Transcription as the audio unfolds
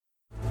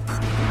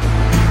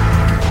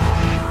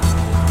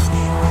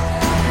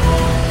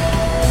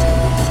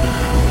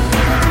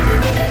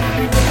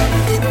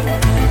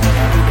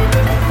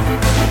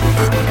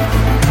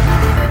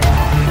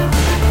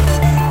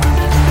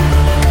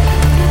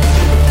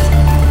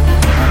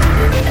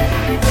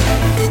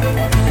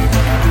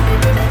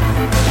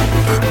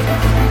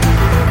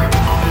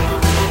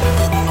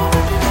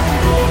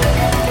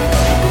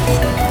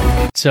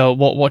So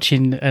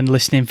watching and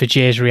listening for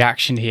Jay's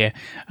reaction here,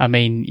 I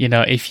mean,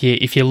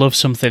 if you love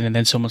something and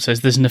then someone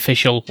says there's an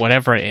official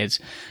whatever it is,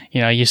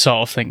 you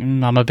sort of think,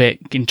 I'm a bit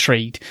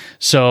intrigued.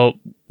 So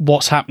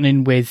what's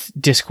happening with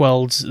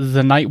Discworld's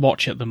The Night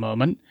Watch at the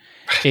moment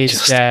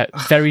is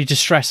very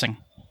distressing.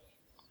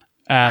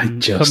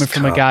 Coming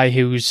from a guy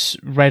who's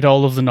read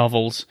all of the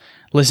novels,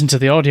 listened to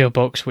the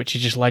audiobooks, which are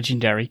just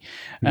legendary.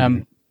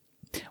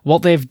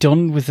 What they've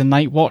done with The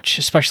Night Watch,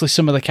 especially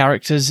some of the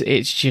characters,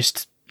 it's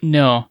just,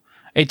 no.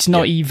 It's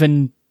not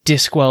even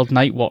Discworld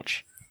Night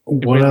Watch.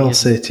 What I'll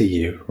say to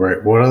you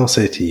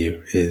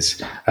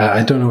is,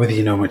 I don't know whether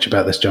you know much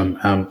about this, John,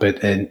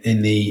 but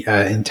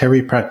in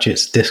Terry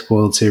Pratchett's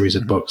Discworld series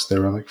of books,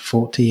 there are like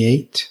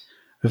 48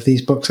 of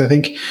these books, I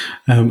think,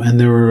 and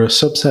there are a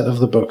subset of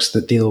the books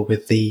that deal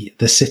with the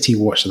city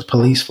watch, the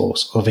police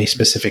force of a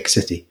specific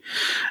city,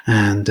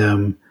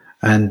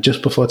 and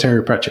just before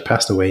Terry Pratchett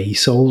passed away, he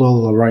sold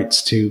all the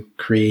rights to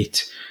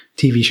create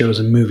TV shows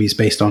and movies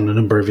based on a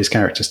number of his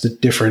characters to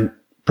different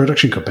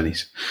production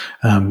companies.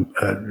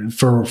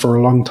 For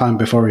a long time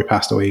before he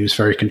passed away, he was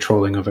very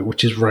controlling of it,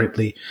 which is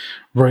rightly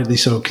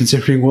so,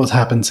 considering what's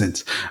happened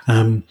since.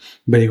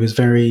 But he was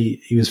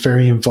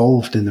very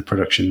involved in the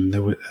production.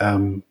 There were,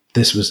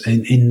 this was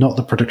in not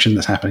the production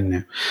that's happening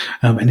now.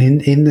 And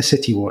in the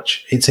City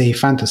Watch, it's a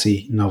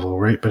fantasy novel,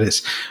 right? But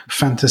it's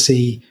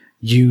fantasy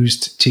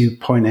used to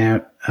point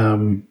out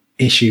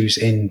issues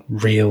in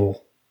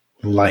real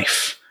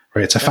life,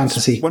 right? It's a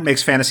fantasy. What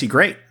makes fantasy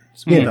great?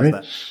 Right?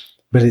 That.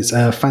 But it's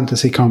a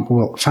fantasy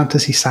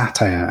fantasy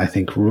satire, I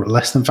think,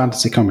 less than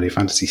fantasy comedy,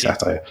 fantasy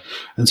satire.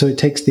 And so it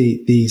takes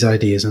these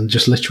ideas and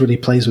just literally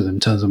plays with them,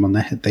 turns them on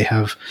their head. They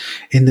have,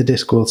 in the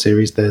Discworld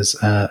series, there's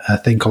a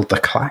thing called the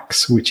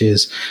Clacks, which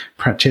is,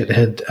 Pratchett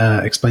had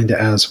explained it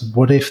as,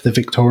 what if the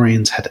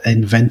Victorians had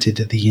invented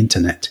the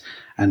internet,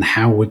 and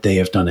how would they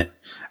have done it?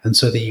 And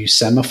so they use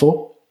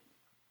semaphore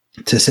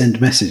to send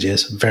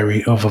messages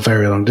over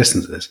very long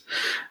distances.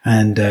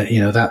 And,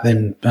 that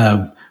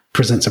then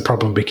presents a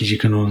problem because you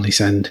can only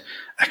send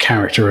a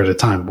character at a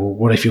time. Well,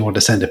 what if you want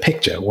to send a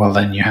picture? Well,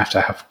 then you have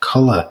to have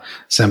color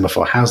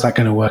semaphore. How's that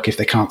going to work if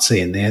they can't see?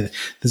 And there's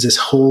this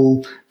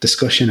whole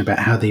discussion about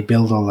how they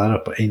build all that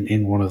up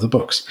in one of the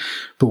books.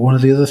 But one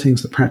of the other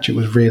things that Pratchett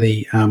was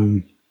really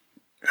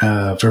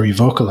very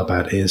vocal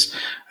about is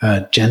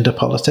gender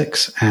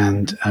politics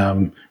and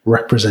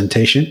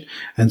representation.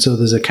 And so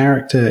there's a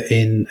character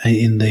in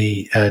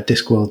the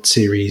Discworld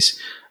series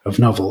of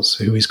novels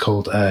who is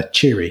called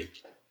Cheery.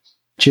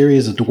 Cheery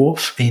is a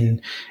dwarf.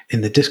 In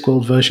the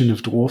Discworld version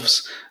of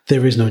dwarfs,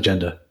 there is no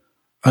gender.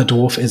 A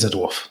dwarf is a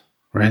dwarf,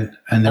 right?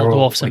 And they're all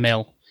dwarfs are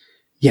male.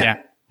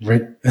 Yeah,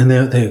 right. And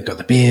they've got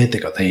the beard,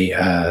 they've got the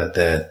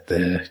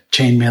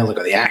chainmail, they've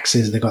got the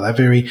axes, they've got that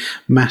very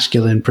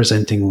masculine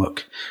presenting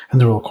look,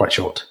 and they're all quite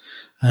short.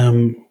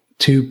 And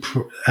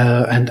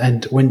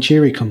when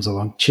Cheery comes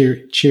along,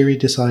 Cheery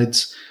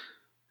decides,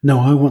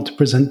 no, I want to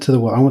present to the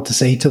world. I want to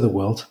say to the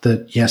world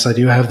that yes, I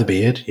do have the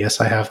beard, yes,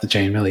 I have the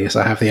chainmail, yes,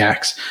 I have the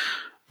axe.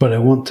 But I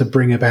want to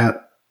bring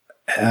about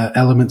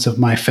elements of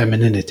my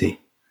femininity,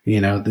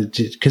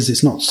 because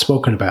it's not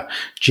spoken about.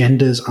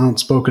 Genders aren't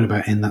spoken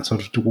about in that sort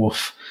of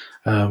dwarf.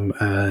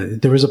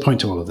 There is a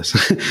point to all of this.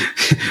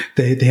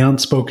 They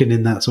aren't spoken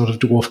in that sort of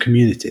dwarf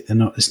community.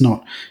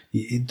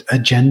 A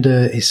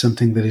gender is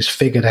something that is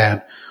figured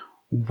out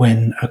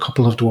when a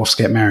couple of dwarfs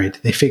get married.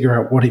 They figure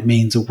out what it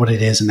means or what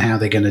it is and how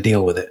they're going to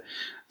deal with it.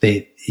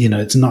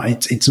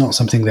 It's not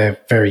something they're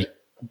very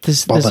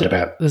bothered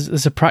about.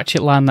 There's a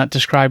Pratchett line that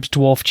describes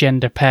dwarf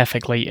gender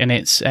perfectly, and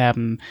it's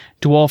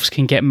dwarfs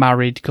can get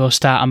married, go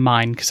start a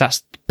mine, because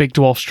that's Big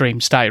Dwarf's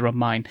dream, started on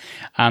mine.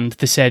 And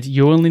they said,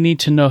 you only need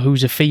to know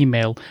who's a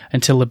female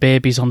until the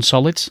baby's on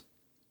solids.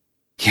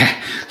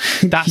 Yeah.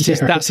 That's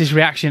his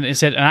reaction. He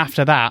said, and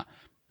after that,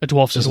 a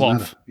dwarf's a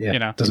dwarf.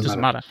 Yeah, it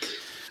doesn't matter.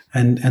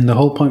 And the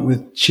whole point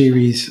with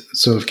Cheery's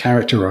sort of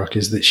character arc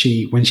is that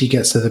when she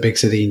gets to the big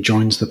city and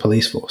joins the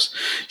police force,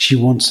 she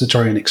wants to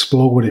try and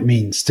explore what it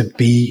means to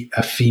be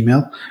a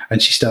female.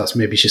 And she starts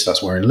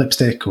wearing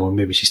lipstick, or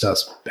maybe she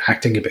starts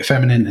acting a bit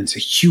feminine. And it's a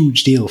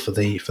huge deal for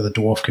the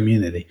dwarf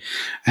community.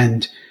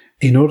 And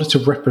in order to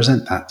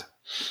represent that,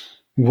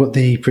 what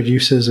the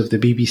producers of the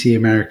BBC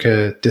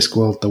America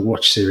Discworld The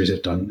Watch series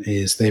have done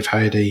is they've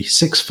hired a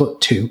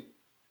 6'2",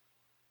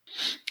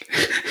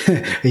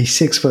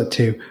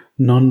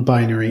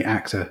 non-binary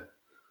actor.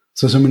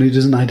 So someone who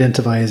doesn't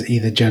identify as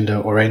either gender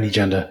or any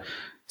gender,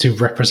 to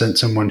represent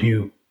someone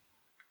who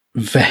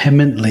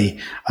vehemently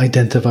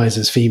identifies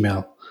as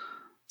female.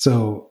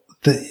 So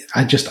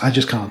I just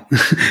can't.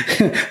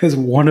 There's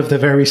one of the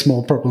very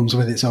small problems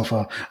with it so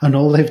far. And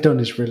all they've done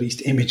is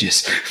released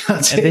images.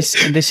 That's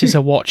it. This is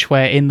a watch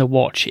where in the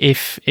watch,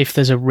 if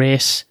there's a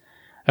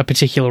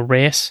particular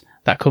race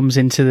that comes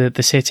into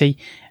the city,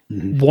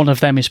 one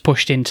of them is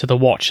pushed into the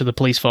watch of the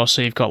police force.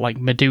 So you've got like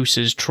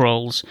Medusas,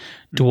 trolls,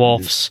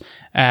 dwarfs,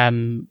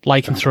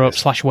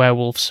 lycanthropes /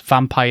 werewolves,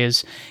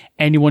 vampires,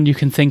 anyone you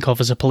can think of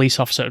as a police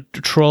officer.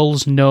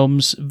 Trolls,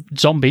 gnomes,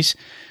 zombies.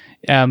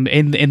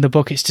 In the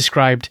book, it's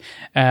described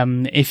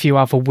if you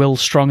have a will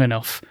strong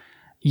enough,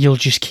 you'll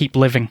just keep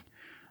living.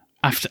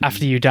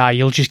 After you die,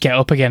 you'll just get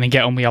up again and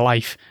get on with your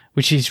life,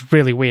 which is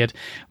really weird.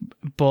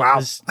 But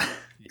wow.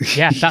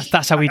 Yeah,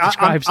 that's how he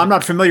describes it. I'm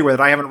not familiar with it.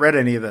 I haven't read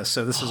any of this,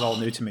 so this is all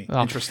new to me.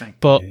 Interesting.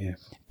 But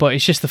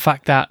it's just the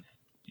fact that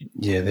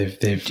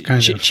they've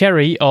kind of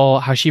Cherry,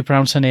 or how she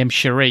pronounced her name,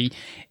 Cherie,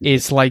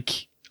 is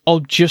like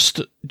just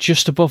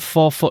above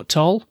 4 foot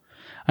tall,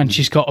 and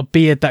she's got a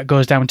beard that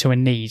goes down to her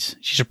knees.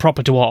 She's a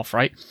proper dwarf,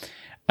 right?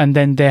 And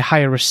then they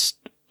hire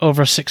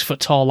over a 6 foot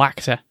tall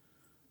actor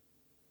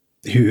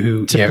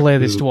who play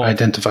this dwarf,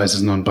 identifies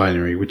as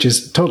non-binary, which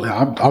is totally.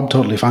 I'm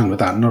totally fine with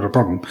that, not a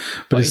problem.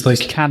 But it's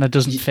like kind of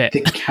doesn't fit.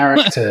 The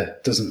character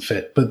doesn't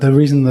fit. But the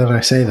reason that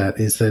I say that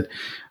is that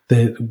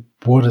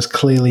what has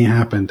clearly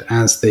happened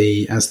as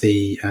the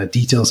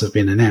details have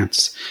been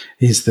announced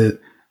is that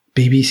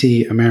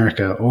BBC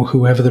America, or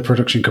whoever the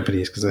production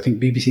company is, because I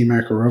think BBC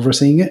America are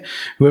overseeing it,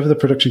 whoever the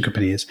production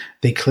company is,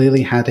 they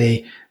clearly had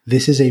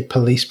this is a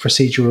police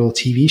procedural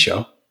TV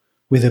show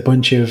with a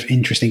bunch of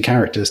interesting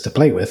characters to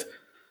play with.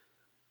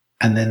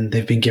 And then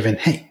they've been given,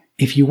 hey,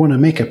 if you want to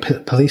make a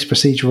police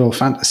procedural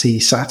fantasy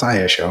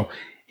satire show,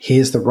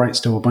 here's the rights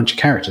to a bunch of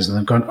characters. And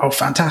they've gone, oh,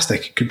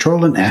 fantastic.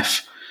 Control and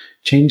F,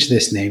 change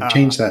this name,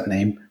 change that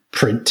name,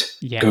 print,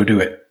 go do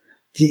it.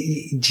 Do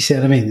you see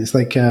what I mean? It's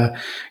like,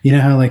 you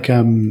know how like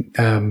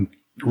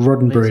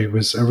Roddenberry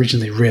was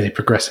originally really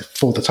progressive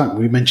for the time.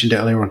 We mentioned it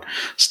earlier on.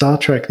 Star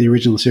Trek, the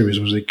original series,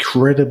 was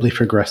incredibly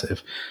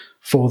progressive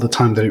for the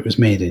time that it was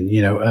made in.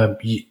 You know,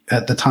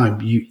 at the time,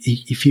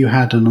 if you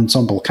had an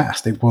ensemble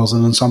cast, it was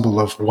an ensemble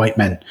of white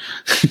men.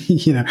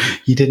 You know,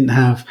 you didn't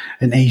have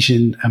an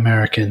Asian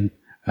American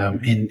as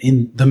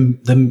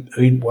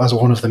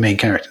one of the main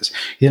characters.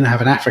 You didn't have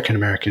an African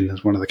American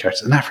as one of the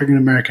characters. An African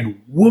American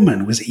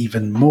woman was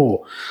even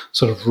more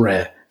sort of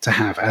rare to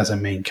have as a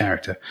main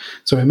character.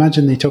 So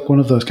imagine they took one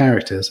of those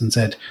characters and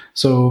said,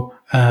 so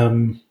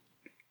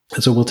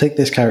we'll take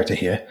this character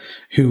here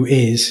who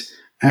is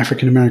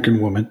African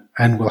American woman,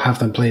 and we'll have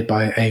them played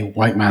by a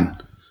white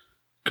man,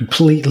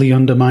 completely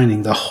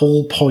undermining the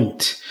whole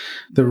point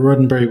that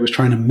Roddenberry was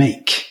trying to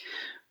make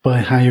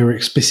by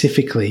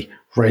specifically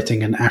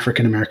writing an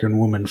African American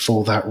woman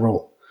for that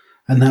role.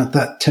 And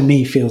that to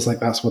me feels like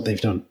that's what they've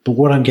done. But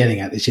what I'm getting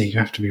at is, you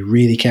have to be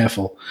really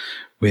careful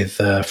with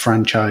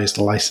franchised,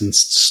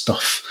 licensed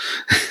stuff.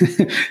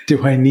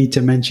 Do I need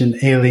to mention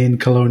Alien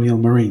Colonial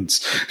Marines?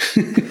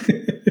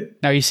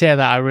 Now you say that,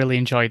 I really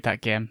enjoyed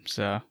that game,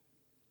 so...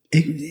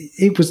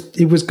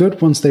 It was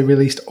good once they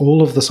released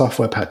all of the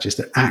software patches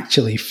that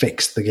actually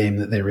fixed the game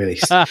that they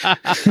released.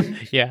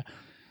 Yeah.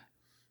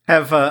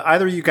 Have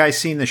either of you guys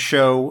seen the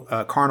show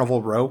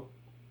Carnival Row?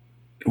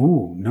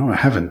 Ooh, no, I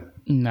haven't.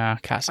 No,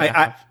 can't say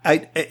I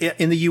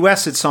in the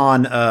US, it's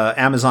on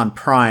Amazon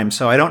Prime,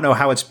 so I don't know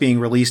how it's being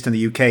released in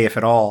the UK, if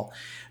at all.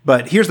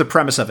 But here's the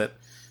premise of it.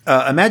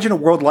 Imagine a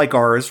world like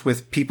ours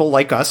with people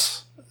like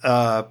us,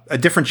 a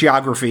different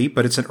geography,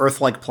 but it's an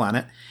Earth-like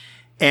planet.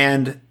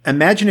 And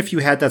imagine if you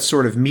had that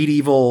sort of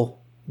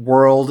medieval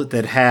world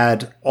that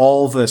had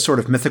all the sort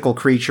of mythical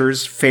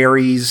creatures,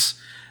 fairies,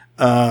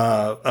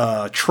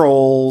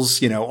 trolls,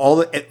 you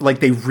know, like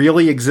they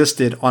really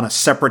existed on a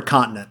separate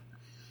continent.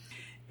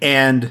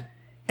 And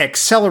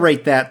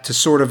accelerate that to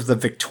sort of the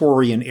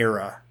Victorian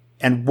era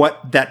and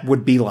what that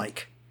would be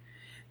like.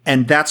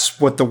 And that's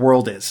what the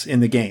world is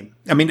in the game.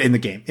 I mean, in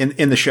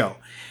the show.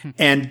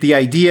 And the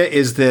idea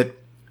is that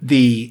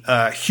the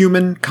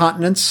human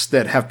continents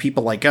that have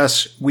people like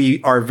us,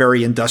 we are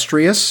very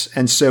industrious.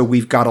 And so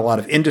we've got a lot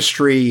of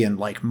industry and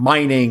like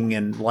mining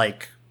and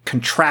like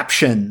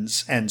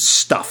contraptions and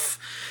stuff,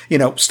 you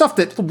know, stuff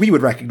that we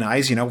would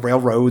recognize, you know,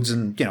 railroads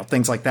and, you know,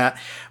 things like that.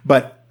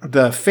 But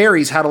the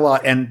fairies had a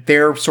lot, and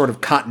their sort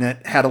of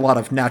continent had a lot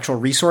of natural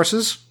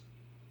resources.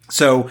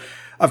 So,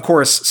 of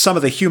course, some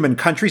of the human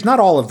countries, not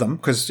all of them,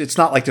 because it's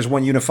not like there's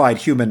one unified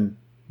human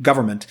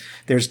government.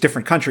 There's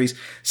different countries.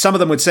 Some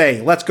of them would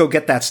say, let's go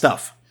get that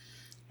stuff.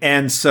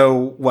 And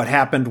so what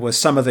happened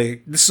was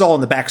this is all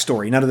in the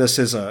backstory. None of this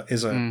is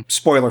a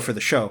spoiler for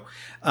the show.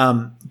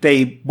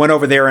 They went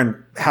over there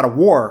and had a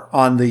war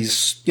on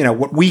these, you know,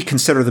 what we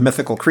consider the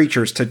mythical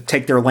creatures, to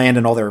take their land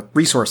and all their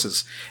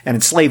resources and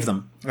enslave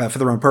them for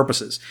their own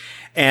purposes.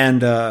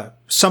 And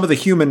some of the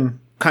human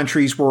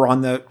countries were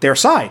on their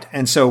side.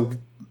 And so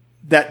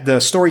that the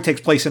story takes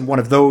place in one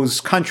of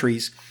those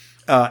countries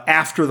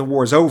after the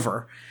war's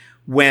over,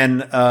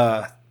 when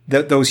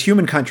those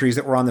human countries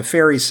that were on the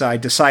fairies' side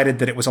decided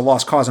that it was a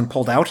lost cause and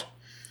pulled out.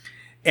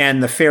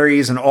 And the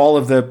fairies and all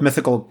of the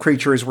mythical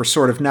creatures were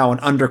sort of now an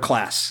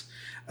underclass.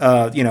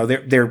 You know,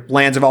 their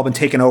lands have all been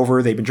taken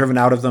over. They've been driven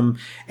out of them,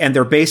 and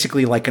they're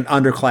basically like an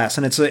underclass.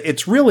 And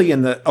it's really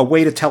a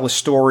way to tell a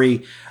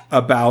story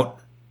about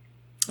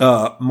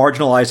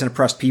marginalized and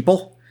oppressed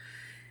people.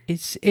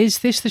 Is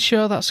this the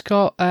show that's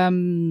got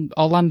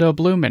Orlando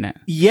Bloom in it?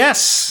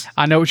 Yes,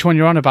 I know which one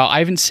you're on about. I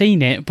haven't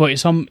seen it, but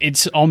it's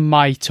on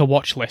my to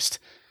watch list.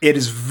 It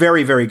is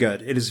very, very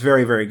good. It is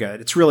very, very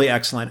good. It's really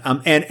excellent.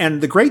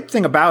 And the great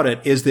thing about it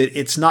is that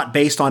it's not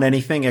based on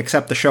anything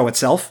except the show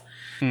itself.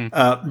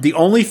 The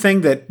only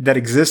thing that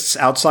exists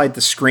outside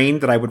the screen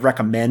that I would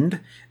recommend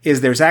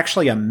is there's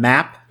actually a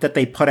map that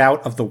they put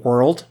out of the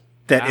world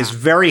that is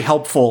very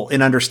helpful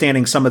in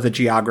understanding some of the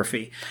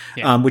geography,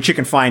 which you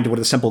can find with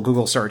a simple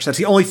Google search. That's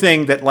the only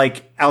thing that,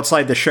 like,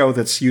 outside the show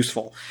that's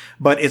useful.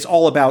 But it's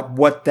all about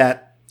what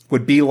that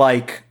would be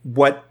like,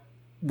 what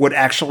would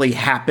actually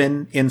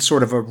happen in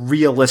sort of a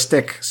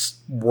realistic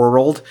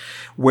world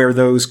where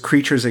those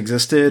creatures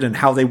existed, and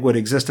how they would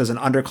exist as an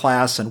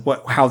underclass, and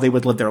how they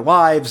would live their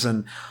lives,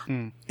 and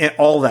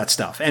all that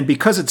stuff. And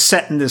because it's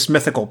set in this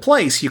mythical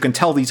place, you can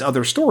tell these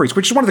other stories,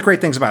 which is one of the great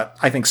things about,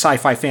 I think,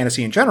 sci-fi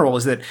fantasy in general,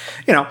 is that,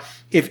 you know,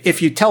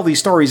 if you tell these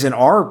stories in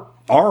our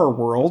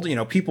world, you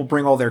know, people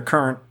bring all their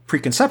current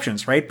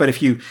preconceptions, right? But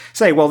if you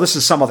say, well, this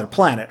is some other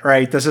planet,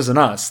 right? This isn't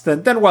us,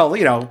 then, well,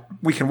 you know,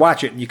 we can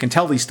watch it and you can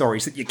tell these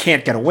stories that you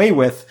can't get away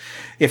with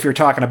if you're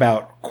talking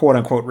about quote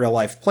unquote real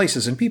life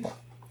places and people,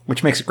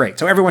 which makes it great.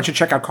 So everyone should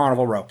check out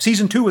Carnival Row.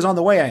 Season 2 is on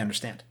the way, I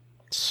understand.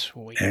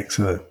 Sweet.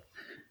 Excellent.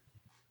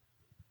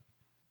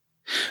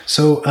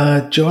 So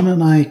John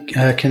and I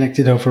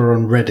connected over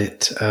on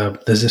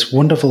Reddit. There's this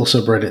wonderful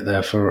subreddit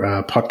there for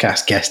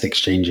podcast guest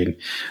exchanging.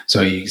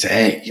 So you say,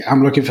 hey,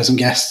 I'm looking for some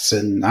guests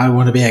and I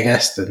want to be a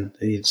guest, and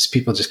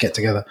people just get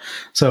together.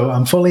 So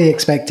I'm fully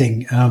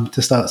expecting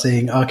to start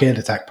seeing Arcade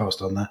Attack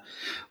post on there.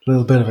 A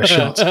little bit of a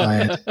shots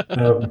fired.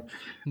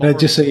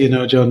 Just so you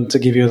know, John, to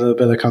give you a little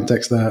bit of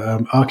context there,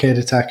 Arcade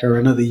Attack are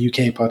another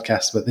UK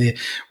podcast, but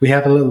we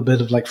have a little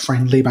bit of like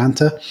friendly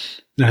banter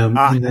in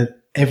that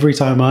every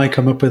time I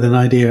come up with an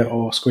idea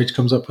or Squidge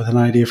comes up with an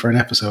idea for an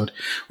episode,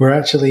 we're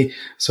actually,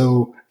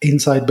 so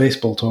inside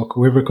baseball talk,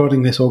 we're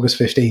recording this August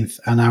 15th,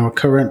 and our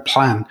current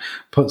plan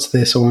puts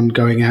this on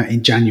going out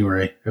in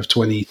January of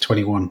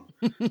 2021.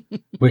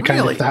 We're kind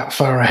of that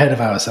far ahead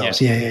of ourselves.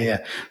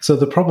 Yeah. So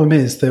the problem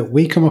is that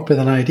we come up with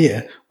an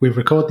idea, we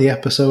record the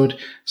episode,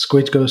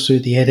 Squidge goes through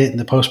the edit and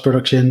the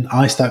post-production,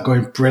 I start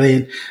going,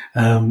 brilliant,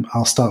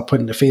 I'll start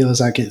putting the feelers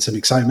out, getting some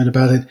excitement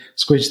about it.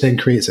 Squidge then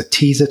creates a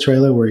teaser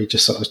trailer where he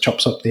just sort of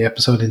chops up the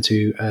episode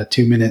into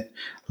 2-minute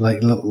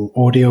like little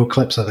audio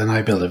clips, and then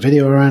I build a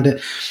video around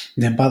it.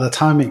 And then by the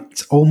time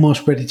it's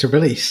almost ready to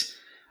release,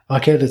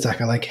 Arcade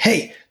Attack are like,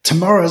 hey,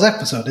 tomorrow's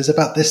episode is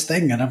about this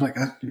thing. And I'm like,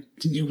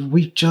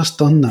 we've just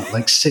done that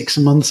like 6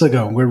 months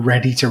ago, and we're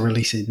ready to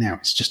release it now.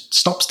 It's just,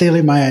 stop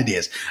stealing my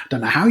ideas. I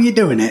don't know how you're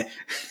doing it.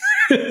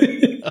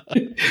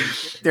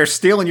 They're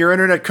stealing your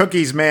internet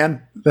cookies,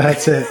 man.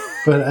 That's it.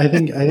 But I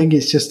think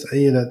it's just,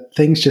 you know,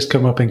 things just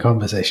come up in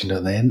conversation,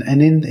 don't they? And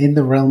in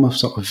the realm of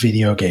sort of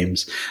video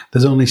games,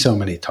 there's only so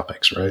many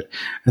topics, right?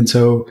 And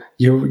so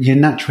you're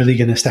naturally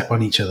going to step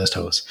on each other's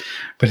toes.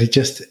 But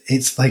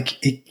it's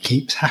like, it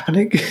keeps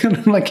happening. And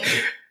I'm like,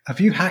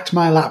 have you hacked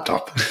my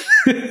laptop?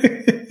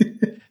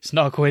 It's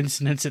not a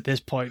coincidence at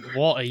this point.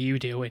 What are you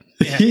doing?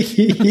 Yeah.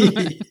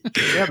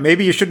 Yeah,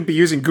 maybe you shouldn't be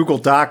using Google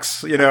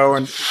Docs, you know,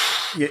 and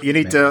you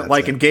need to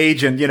like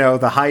engage in, you know,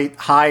 the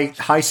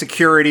high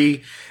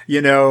security,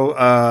 you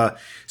know,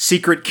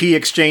 secret key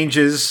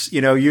exchanges, you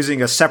know,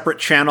 using a separate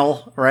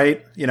channel,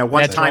 right? You know,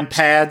 one-time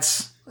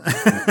pads.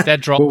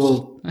 Dead drops.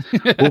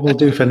 What we'll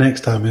do for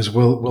next time is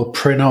we'll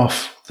print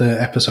off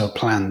the episode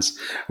plans,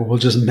 and we'll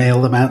just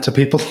mail them out to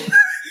people.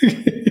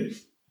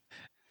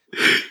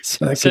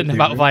 Send them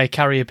out via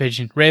carrier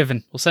pigeon.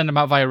 Raven. We'll send them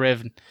out via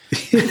Raven.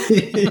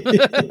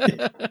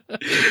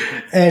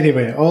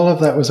 Anyway, all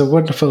of that was a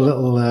wonderful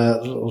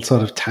little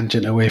sort of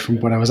tangent away from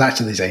what I was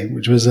actually saying,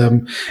 which was,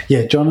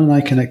 John and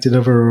I connected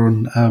over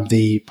on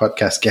the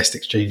podcast guest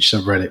exchange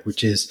subreddit,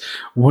 which is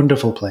a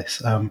wonderful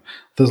place.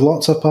 There's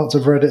lots of parts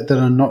of Reddit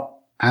that are not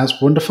as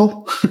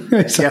wonderful,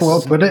 is how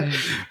I'll put it.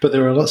 But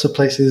there are lots of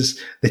places,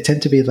 they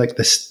tend to be like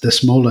the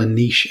smaller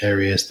niche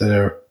areas that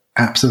are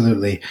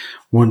absolutely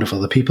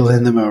wonderful. The people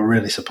in them are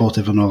really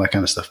supportive and all that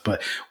kind of stuff.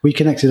 But we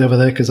connected over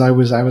there because I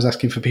was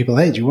asking for people,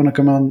 hey, do you want to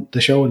come on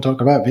the show and talk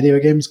about video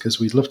games?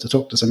 Because we'd love to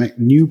talk to some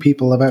new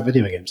people about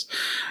video games.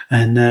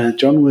 And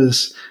John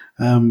was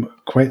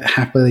quite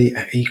happily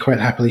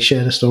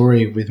shared a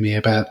story with me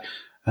about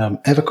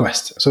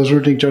EverQuest. So I was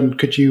wondering, John,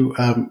 could you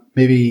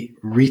maybe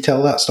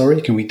retell that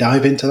story? Can we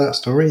dive into that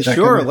story?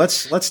 Sure,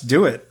 let's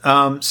do it.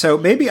 So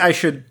maybe I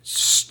should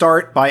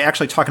start by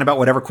actually talking about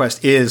what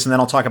EverQuest is, and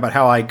then I'll talk about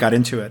how I got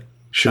into it.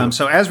 Sure.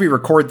 So as we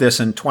record this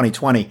in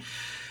 2020,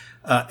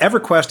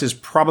 EverQuest is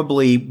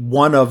probably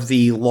one of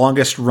the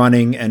longest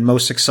running and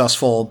most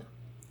successful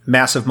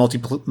massive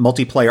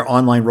multiplayer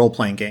online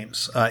role-playing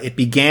games. It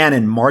began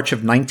in March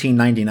of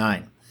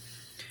 1999.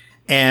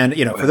 And,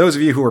 you know, for those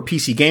of you who are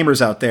PC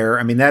gamers out there,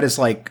 I mean, that is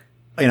like,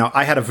 you know,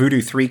 I had a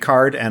Voodoo 3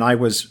 card, and I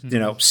was, you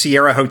know,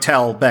 Sierra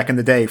Hotel back in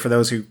the day, for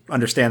those who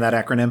understand that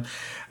acronym,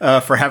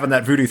 for having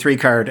that Voodoo 3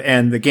 card.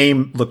 And the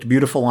game looked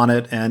beautiful on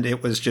it. And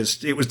it was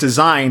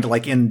designed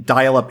like in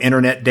dial-up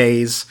internet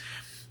days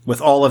with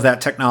all of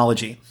that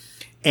technology.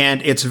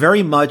 And it's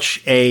very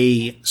much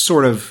a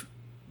sort of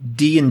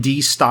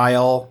D&D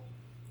style,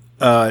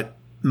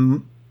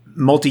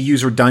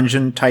 multi-user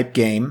dungeon type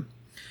game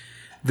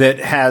that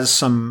has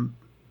some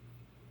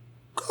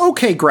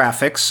okay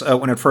graphics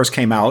when it first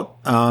came out.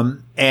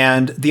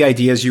 And the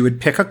idea is you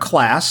would pick a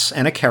class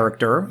and a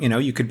character. You know,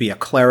 you could be a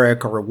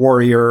cleric or a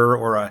warrior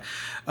or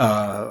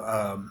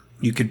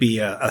you could be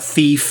a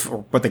thief, or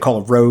what they call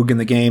a rogue in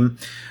the game,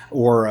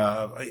 or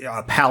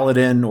a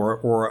paladin,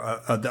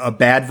 or a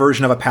bad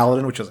version of a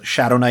paladin, which is a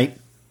shadow knight.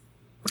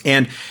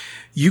 And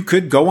you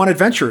could go on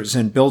adventures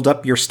and build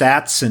up your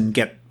stats and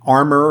get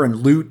armor and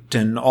loot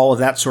and all of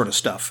that sort of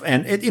stuff.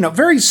 And it, you know,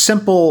 very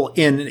simple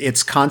in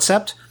its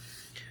concept,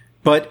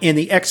 but in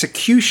the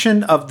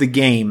execution of the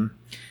game,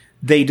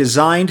 they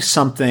designed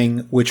something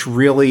which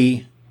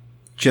really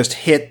just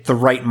hit the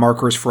right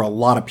markers for a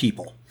lot of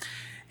people.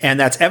 And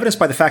that's evidenced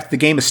by the fact that the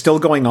game is still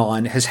going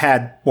on, has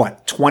had,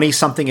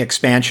 20-something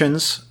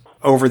expansions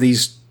over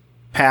these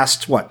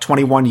past,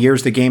 21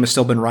 years the game has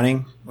still been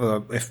running,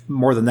 if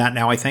more than that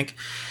now, I think.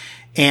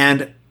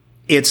 And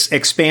it's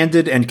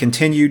expanded and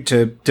continued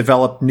to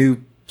develop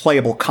new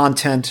playable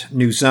content,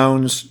 new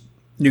zones,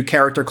 new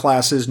character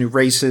classes, new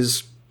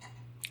races,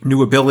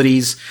 new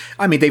abilities.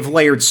 I mean, they've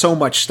layered so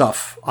much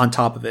stuff on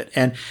top of it.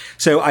 And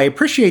so I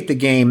appreciate the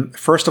game,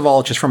 first of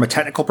all, just from a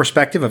technical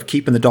perspective of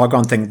keeping the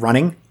doggone thing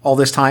running all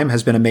this time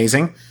has been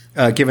amazing,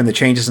 given the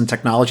changes in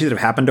technology that have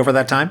happened over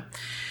that time.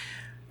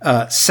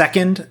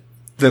 Second,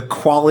 the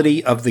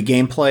quality of the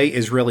gameplay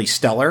is really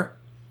stellar.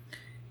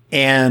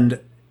 And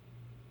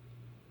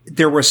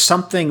there was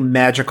something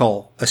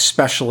magical,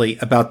 especially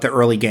about the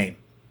early game,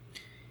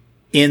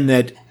 in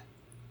that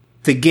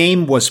the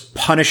game was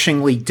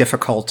punishingly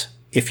difficult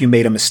if you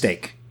made a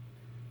mistake.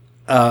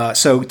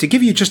 So to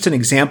give you just an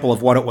example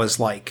of what it was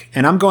like,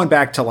 and I'm going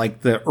back to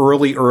like the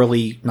early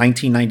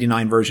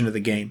 1999 version of the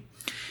game.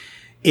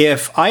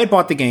 If I had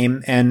bought the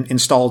game and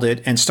installed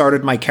it and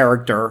started my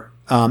character,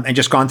 and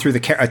just gone through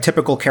a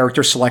typical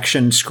character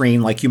selection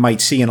screen like you might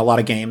see in a lot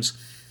of games,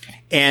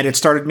 and it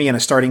started me in a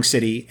starting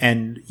city,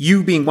 and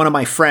you being one of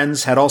my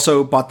friends had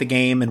also bought the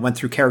game and went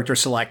through character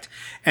select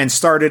and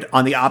started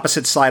on the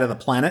opposite side of the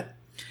planet,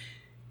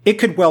 it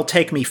could well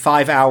take me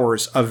 5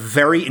 hours of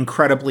very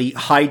incredibly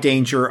high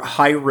danger,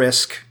 high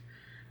risk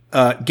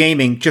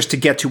gaming just to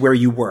get to where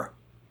you were.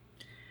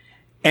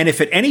 And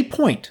if at any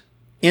point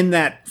in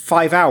that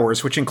 5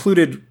 hours, which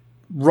included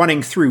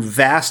running through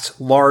vast,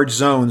 large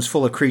zones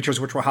full of creatures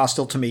which were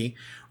hostile to me,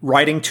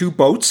 riding 2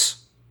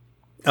 boats,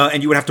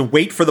 and you would have to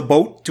wait for the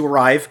boat to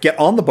arrive, get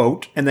on the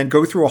boat, and then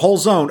go through a whole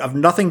zone of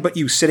nothing but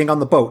you sitting on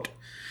the boat,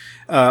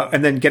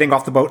 and then getting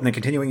off the boat and then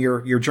continuing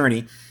your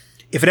journey.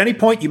 If at any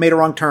point you made a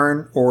wrong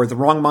turn or the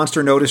wrong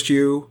monster noticed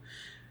you,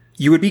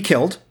 you would be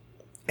killed,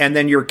 and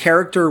then your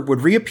character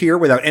would reappear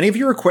without any of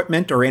your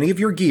equipment or any of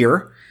your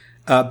gear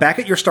back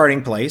at your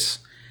starting place,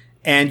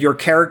 and your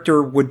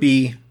character would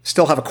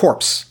still have a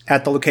corpse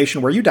at the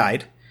location where you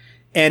died,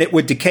 and it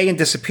would decay and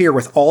disappear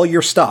with all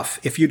your stuff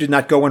if you did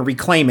not go and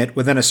reclaim it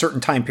within a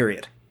certain time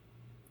period.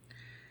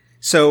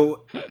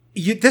 So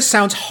this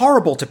sounds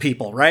horrible to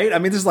people, right? I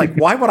mean, this is like,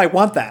 why would I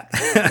want that?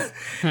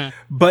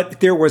 But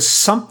there was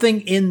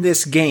something in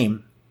this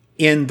game,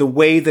 in the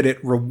way that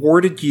it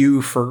rewarded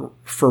you for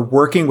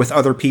working with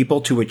other people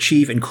to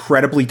achieve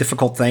incredibly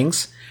difficult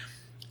things.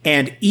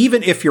 And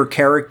even if your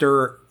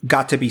character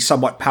got to be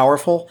somewhat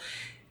powerful,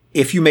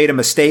 if you made a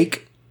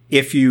mistake,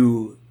 if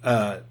you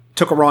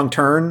took a wrong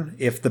turn,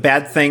 if the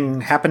bad thing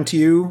happened to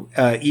you,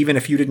 even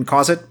if you didn't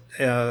cause it,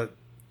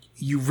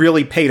 you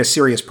really paid a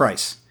serious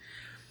price.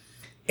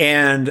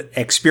 And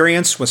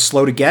experience was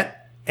slow to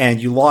get,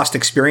 and you lost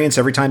experience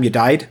every time you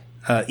died.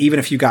 Even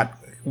if you got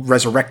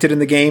resurrected in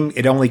the game,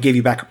 it only gave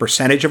you back a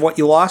percentage of what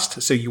you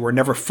lost, so you were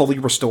never fully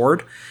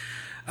restored.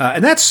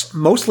 And that's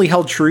mostly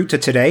held true to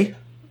today.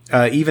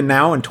 Even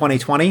now in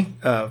 2020,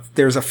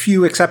 there's a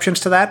few exceptions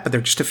to that, but they're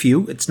just a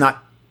few. It's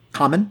not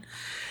common.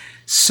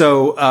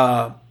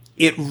 So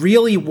it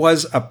really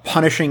was a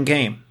punishing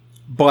game,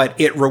 but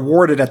it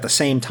rewarded at the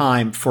same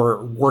time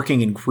for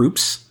working in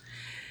groups.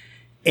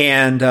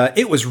 And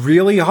it was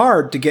really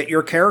hard to get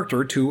your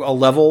character to a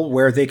level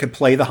where they could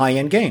play the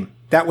high-end game.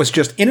 That was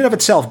just, in and of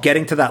itself,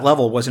 getting to that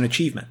level was an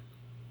achievement.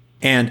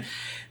 And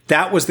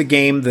that was the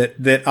game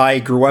that I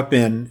grew up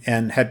in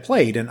and had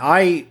played. And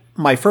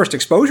my first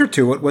exposure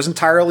to it was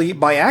entirely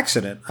by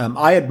accident.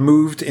 I had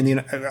moved in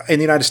the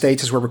United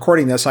States. As we're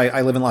recording this,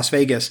 I live in Las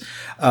Vegas.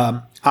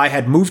 I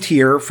had moved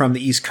here from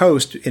the East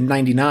Coast in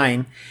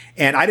 '99,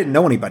 and I didn't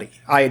know anybody.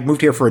 I had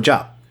moved here for a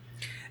job,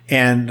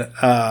 and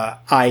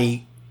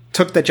I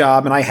took the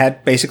job, and I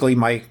had basically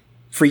my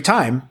free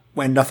time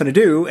when nothing to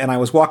do, and I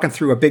was walking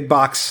through a big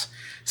box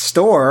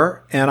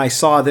store, and I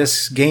saw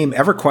this game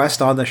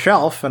EverQuest on the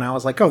shelf, and I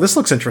was like, oh, this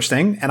looks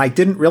interesting, and I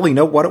didn't really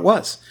know what it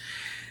was.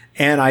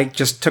 And I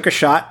just took a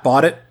shot,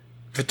 bought it,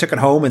 took it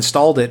home,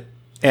 installed it,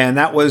 and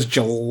that was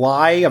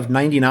July of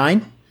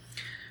 99,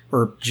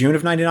 or June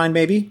of 99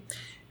 maybe,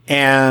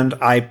 and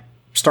I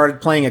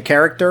started playing a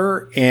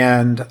character,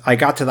 and I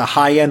got to the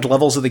high-end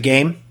levels of the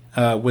game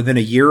within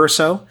a year or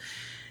so,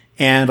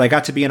 and I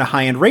got to be in a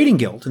high-end raiding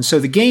guild. And so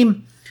the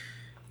game,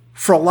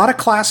 for a lot of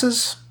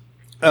classes,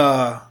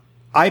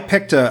 I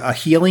picked a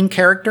healing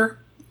character,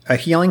 a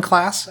healing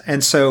class,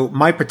 and so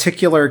my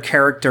particular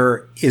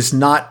character is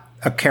not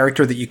a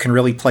character that you can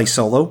really play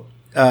solo.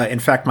 In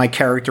fact, my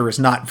character is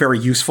not very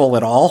useful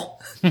at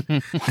all.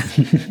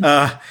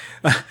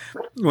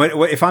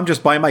 If I'm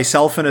just by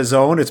myself in a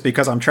zone, it's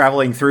because I'm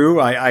traveling through.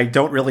 I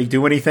don't really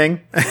do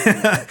anything.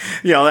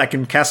 I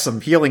can cast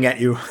some healing at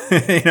you.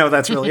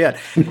 That's really it.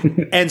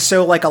 And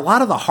so like a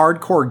lot of the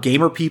hardcore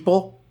gamer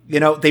people,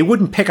 they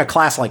wouldn't pick a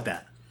class like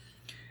that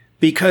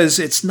because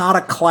it's not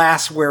a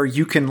class where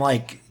you can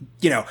like,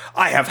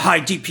 I have high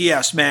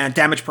DPS, man,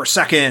 damage per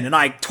second, and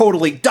I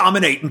totally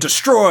dominate and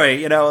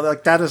destroy,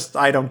 like that is,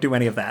 I don't do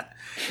any of that.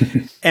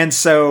 And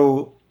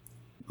so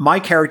my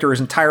character is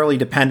entirely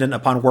dependent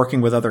upon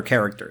working with other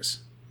characters.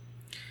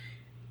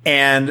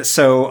 And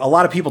so a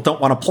lot of people don't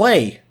want to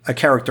play a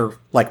character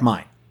like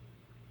mine.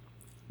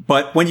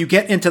 But when you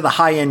get into the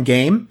high-end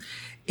game,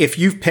 if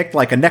you've picked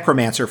like a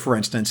Necromancer, for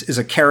instance, is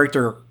a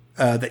character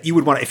that you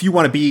would want to, if you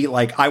want to be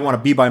like, I want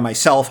to be by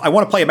myself, I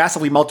want to play a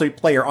massively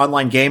multiplayer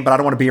online game, but I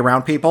don't want to be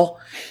around people.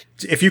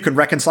 If you can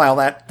reconcile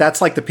that,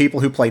 that's like the people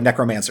who play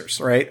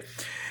Necromancers, right?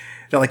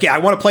 They're like, yeah, I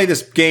want to play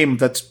this game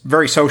that's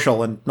very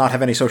social and not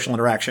have any social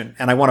interaction.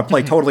 And I want to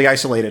play totally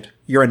isolated.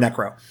 You're a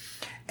Necro.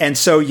 And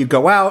so you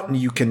go out and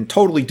you can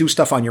totally do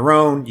stuff on your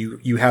own.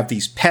 You have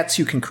these pets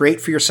you can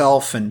create for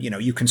yourself, and,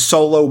 you can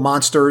solo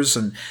monsters,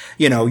 and,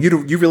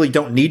 you really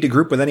don't need to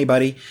group with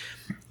anybody.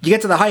 You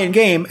get to the high-end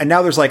game, and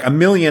now there's like 1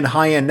 million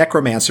high-end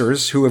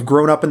Necromancers who have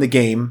grown up in the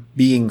game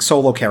being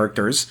solo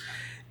characters.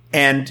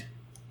 And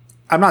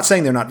I'm not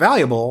saying they're not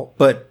valuable,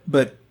 but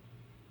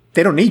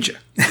they don't need you.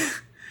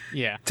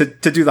 Yeah. To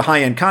do the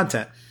high-end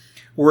content.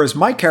 Whereas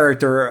my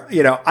character,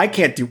 I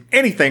can't do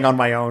anything on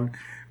my own,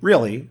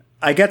 really.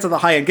 I get to the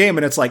high-end game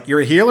and it's like,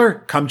 you're a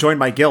healer? Come join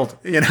my guild,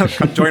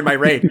 come join my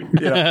raid.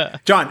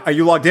 John, are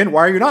you logged in?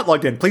 Why are you not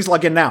logged in? Please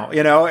log in now,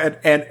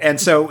 and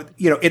so,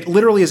 it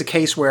literally is a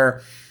case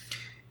where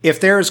if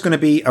there's going to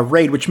be a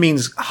raid, which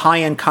means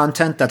high-end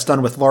content that's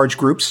done with large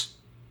groups,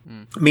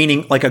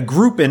 meaning like a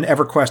group in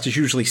EverQuest is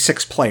usually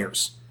 6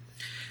 players.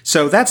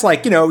 So that's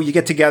like, you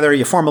get together,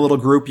 you form a little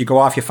group, you go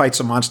off, you fight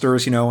some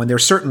monsters, and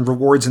there's certain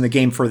rewards in the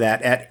game for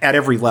that at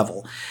every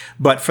level.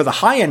 But for the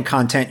high-end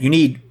content, you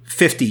need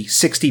 50,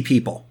 60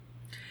 people.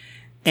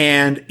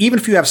 And even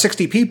if you have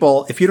 60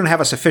 people, if you don't have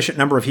a sufficient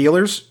number of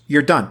healers,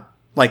 you're done.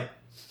 Like,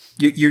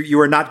 you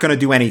are not going to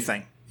do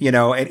anything,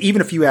 and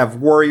even if you have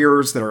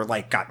warriors that are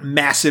like got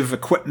massive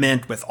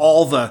equipment with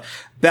all the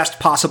best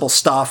possible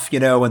stuff,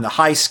 and the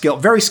high skill,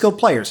 very skilled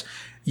players,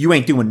 you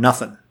ain't doing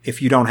nothing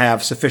if you don't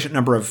have sufficient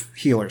number of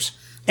healers.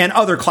 And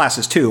other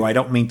classes too. I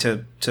don't mean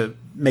to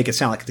make it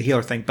sound like the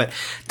healer thing, but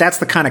that's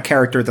the kind of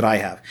character that I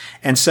have.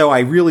 And so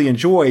I really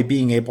enjoy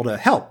being able to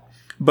help.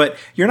 But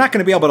you're not going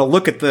to be able to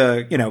look at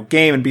the,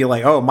 game and be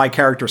like, oh, my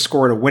character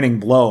scored a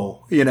winning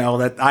blow.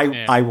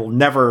 I will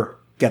never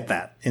get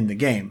that in the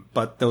game.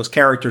 But those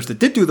characters that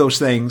did do those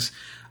things,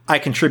 I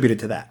contributed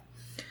to that.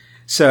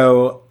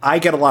 So I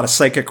get a lot of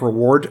psychic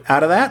reward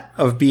out of that,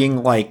 of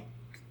being like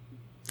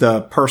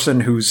the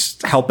person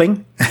who's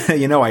helping.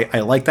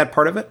 I like that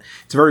part of it.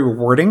 It's very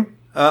rewarding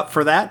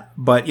for that.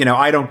 But,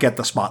 I don't get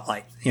the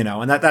spotlight,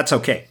 and that's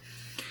okay.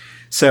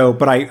 So,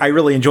 but I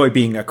really enjoy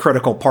being a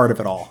critical part of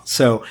it all.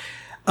 So,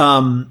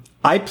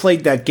 I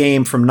played that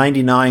game from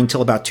 99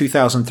 till about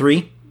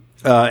 2003.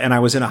 And I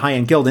was in a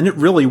high-end guild, and it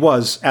really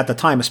was, at the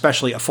time,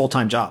 especially a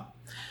full-time job.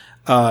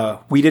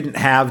 We didn't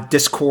have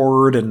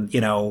Discord and,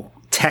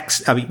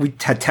 text. I mean, we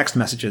had text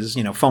messages,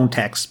 phone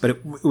text, but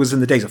it was in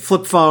the days of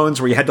flip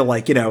phones where you had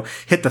to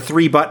hit the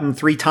 3 button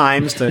 3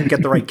 times to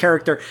get the right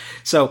character.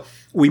 So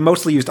we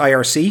mostly used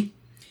IRC.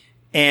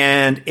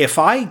 And if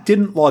I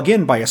didn't log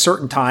in by a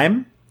certain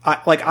time,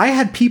 I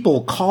had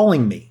people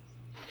calling me,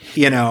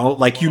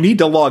 you need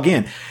to log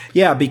in.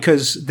 Yeah,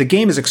 because the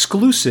game is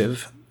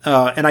exclusive.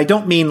 And I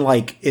don't mean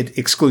like it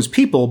excludes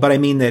people, but I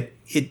mean that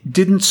it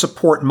didn't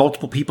support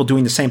multiple people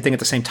doing the same thing at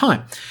the same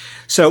time.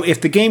 So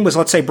if the game was,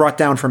 let's say, brought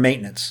down for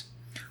maintenance,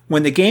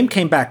 when the game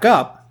came back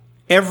up,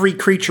 every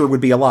creature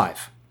would be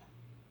alive.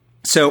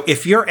 So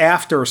if you're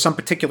after some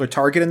particular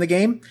target in the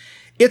game,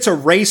 it's a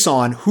race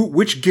on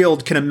which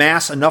guild can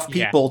amass enough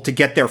people to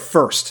get there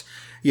first.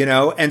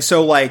 And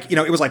so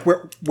it was like,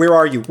 where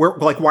are you?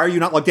 Why are you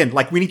not logged in?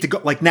 Like, we need to go,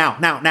 like, now,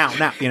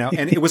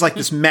 and it was like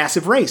this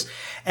massive race.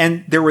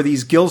 And there were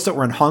these guilds that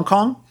were in Hong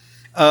Kong.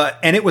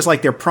 And it was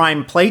like their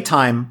prime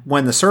playtime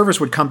when the servers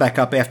would come back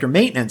up after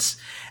maintenance.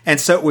 And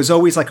so it was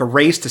always like a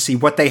race to see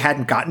what they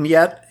hadn't gotten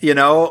yet,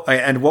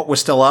 and what was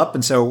still up.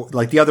 And so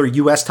like the other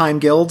US time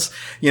guilds,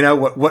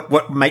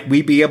 what might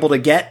we be able to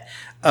get?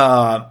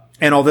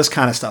 And all this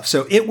kind of stuff.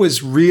 So it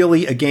was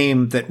really a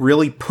game that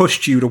really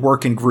pushed you to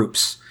work in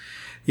groups.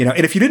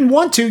 And if you didn't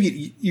want to,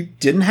 you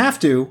didn't have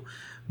to,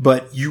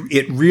 but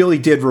it really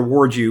did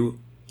reward you,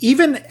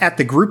 even at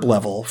the group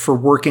level, for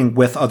working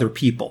with other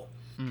people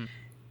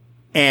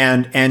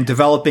and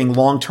developing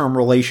long-term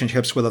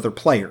relationships with other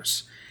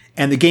players.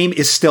 And the game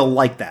is still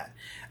like that.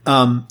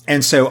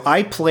 And so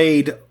I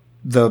played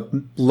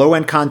the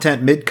low-end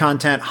content,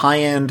 mid-content,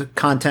 high-end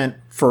content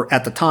for,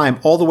 at the time,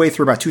 all the way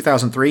through about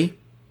 2003.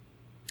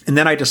 And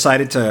then I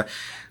decided to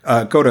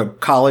go to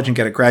college and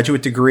get a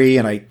graduate degree,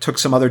 and I took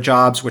some other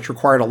jobs which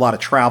required a lot of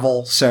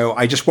travel. So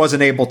I just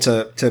wasn't able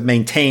to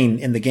maintain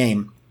in the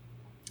game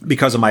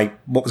because of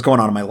what was going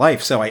on in my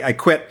life. So I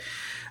quit,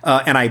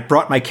 and I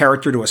brought my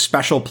character to a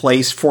special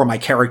place for my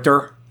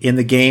character in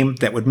the game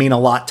that would mean a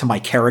lot to my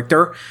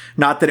character.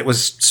 Not that it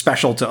was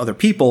special to other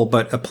people,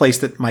 but a place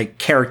that my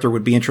character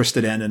would be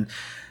interested in. And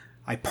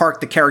I parked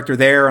the character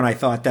there, and I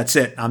thought, that's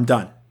it. I'm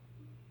done.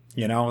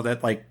 That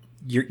like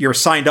you're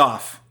signed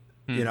off,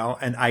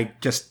 and I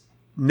just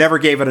never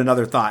gave it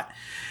another thought,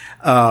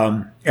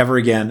 ever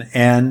again.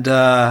 And,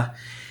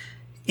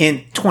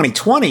 in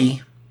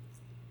 2020,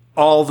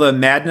 all the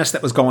madness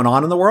that was going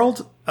on in the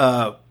world,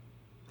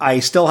 I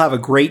still have a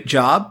great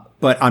job,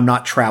 but I'm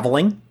not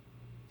traveling.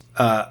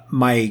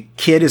 My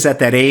kid is at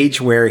that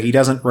age where he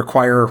doesn't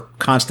require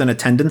constant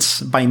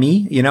attendance by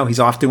me. He's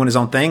off doing his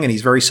own thing, and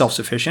he's very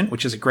self-sufficient,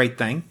 which is a great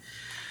thing.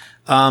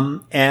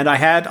 And I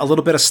had a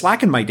little bit of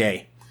slack in my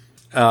day,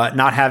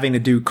 not having to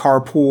do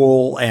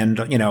carpool and,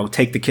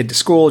 take the kid to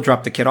school,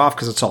 drop the kid off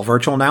because it's all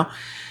virtual now.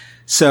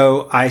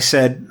 So I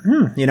said,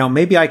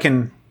 maybe I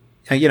can,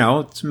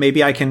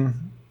 maybe I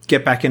can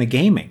get back into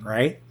gaming,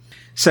 right?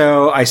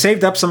 So I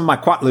saved up some of my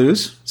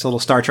Quatloos. It's a little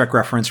Star Trek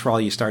reference for all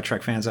you Star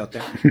Trek fans out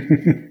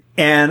there.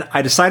 And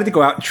I decided to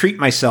go out and treat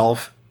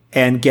myself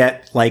and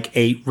get like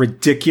a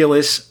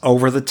ridiculous,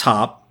 over the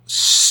top,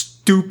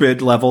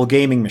 stupid level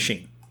gaming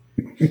machine.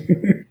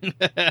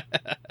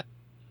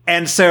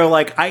 And so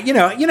like you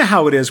know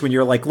how it is when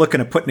you're like looking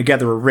at putting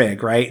together a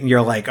rig, right? And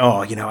you're like,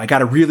 oh, I got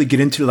to really get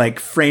into like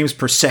frames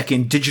per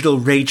second, digital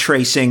ray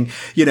tracing,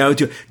 now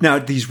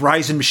these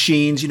Ryzen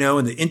machines,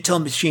 and the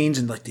Intel machines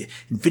and like the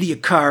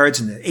Nvidia cards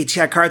and the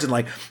ATI cards. And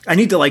like, I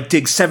need to like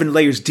dig 7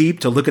 layers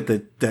deep to look at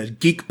the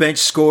Geekbench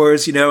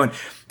scores, and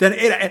then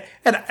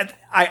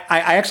I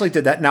actually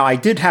did that. Now I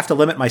did have to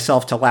limit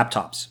myself to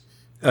laptops.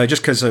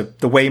 Just because of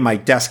the way my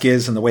desk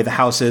is and the way the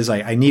house is,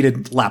 I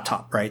needed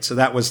laptop, right? So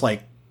that was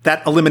like,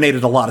 that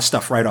eliminated a lot of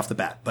stuff right off the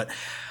bat. But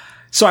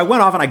so I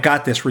went off and I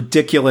got this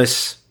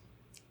ridiculous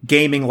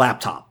gaming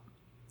laptop,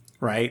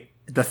 right?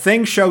 The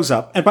thing shows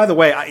up. And by the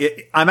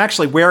way, I'm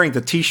actually wearing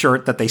the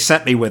t-shirt that they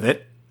sent me with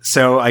it.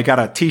 So I got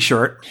a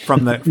t-shirt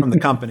from the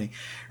company,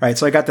 right?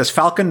 So I got this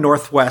Falcon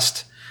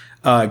Northwest,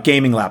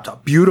 gaming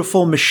laptop,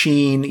 beautiful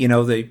machine.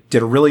 They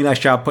did a really nice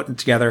job putting it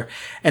together.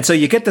 And so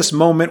you get this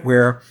moment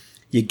where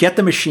you get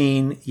the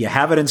machine, you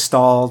have it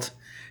installed,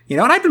 and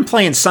I've been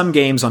playing some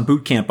games on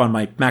Boot Camp on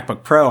my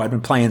MacBook Pro. I've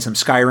been playing some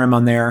Skyrim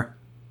on there.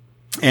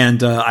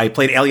 And I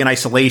played Alien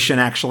Isolation,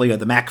 actually,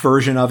 the Mac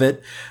version of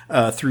it,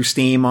 through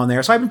Steam on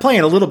there. So I've been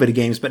playing a little bit of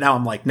games, but now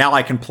I'm like, now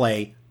I can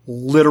play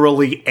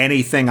literally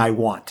anything I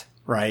want,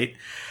 right?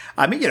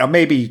 I mean,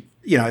 maybe,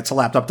 it's a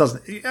laptop,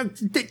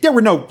 there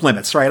were no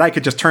limits, right? I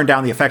could just turn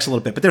down the effects a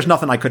little bit, but there's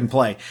nothing I couldn't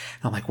play.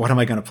 And I'm like, what am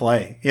I going to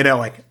play?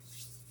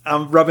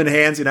 I'm rubbing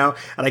hands, and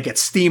I get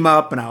Steam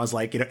up, and I was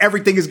like,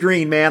 everything is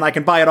green, man. I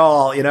can buy it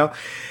all,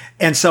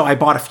 And so I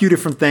bought a few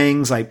different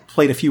things. I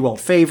played a few old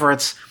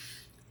favorites.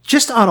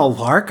 Just on a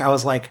lark, I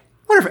was like, I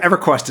wonder if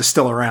EverQuest is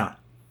still around.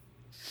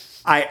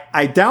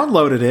 I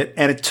downloaded it,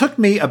 and it took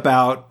me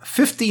about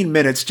 15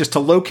 minutes just to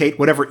locate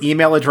whatever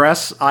email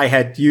address I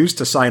had used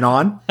to sign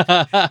on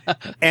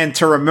and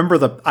to remember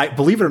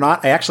believe it or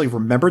not, I actually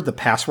remembered the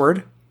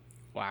password.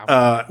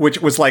 Wow.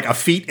 Which was like a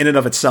feat in and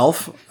of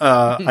itself,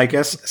 I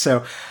guess.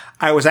 So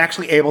I was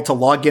actually able to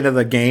log into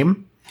the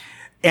game,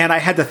 and I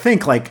had to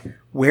think like,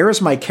 where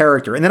is my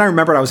character? And then I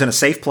remembered I was in a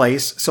safe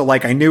place. So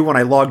like I knew when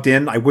I logged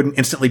in, I wouldn't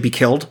instantly be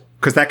killed,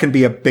 because that can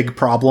be a big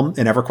problem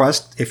in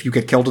EverQuest if you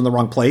get killed in the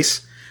wrong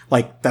place.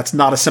 Like that's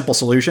not a simple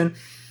solution.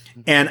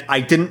 And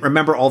I didn't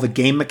remember all the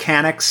game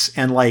mechanics,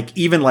 and like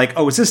even like,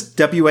 oh, is this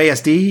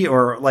WASD,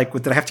 or like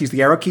did I have to use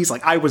the arrow keys?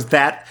 Like I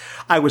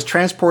was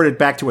transported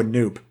back to a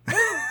noob.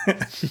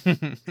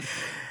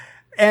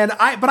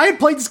 But I had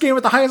played this game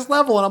at the highest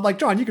level, and I'm like,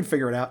 John, you can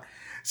figure it out.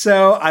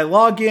 So I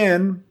log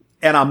in,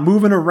 and I'm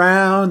moving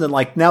around, and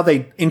like now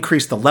they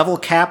increased the level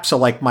cap. So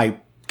like my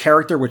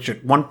character, which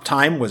at one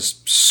time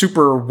was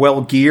super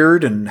well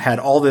geared and had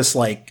all this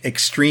like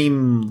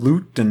extreme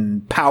loot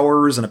and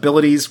powers and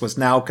abilities, was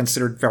now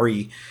considered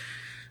very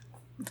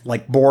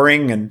like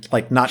boring and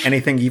like not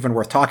anything even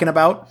worth talking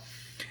about.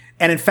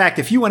 And in fact,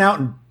 if you went out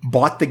and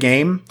bought the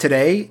game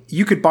today,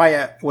 you could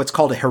buy what's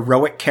called a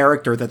heroic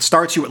character that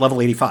starts you at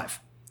level 85.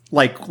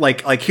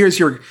 Like here's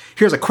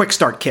a quick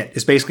start kit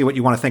is basically what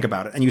you want to think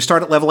about it. And you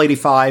start at level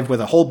 85 with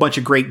a whole bunch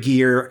of great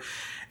gear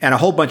and a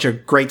whole bunch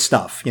of great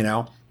stuff,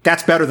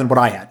 That's better than what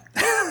I had,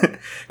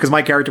 because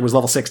my character was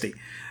level 60,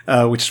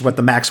 which is what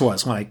the max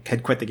was when I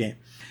had quit the game.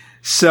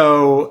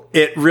 So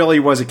it really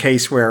was a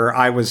case where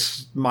I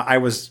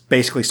was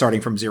basically starting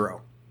from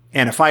zero.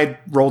 And if I had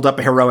rolled up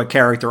a heroic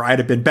character, I'd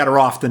have been better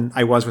off than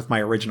I was with my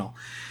original.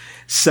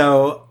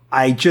 So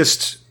I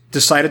just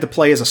decided to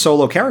play as a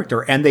solo character,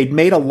 and they'd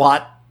made a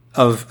lot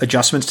of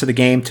adjustments to the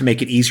game to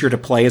make it easier to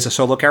play as a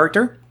solo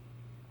character,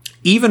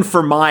 even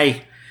for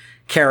my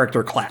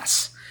character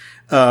class,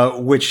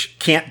 which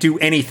can't do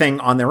anything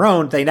on their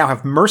own. They now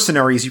have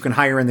mercenaries you can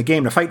hire in the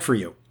game to fight for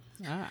you.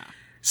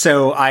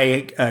 So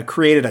I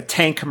created a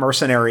tank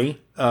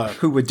mercenary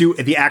who would do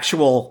the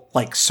actual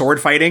like sword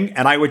fighting,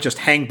 and I would just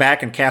hang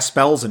back and cast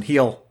spells and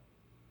heal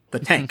the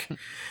tank,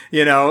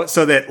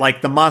 so that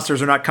like the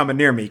monsters are not coming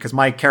near me because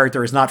my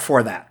character is not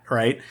for that,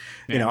 right?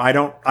 Yeah. I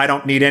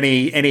don't need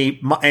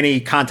any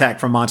contact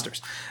from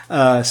monsters.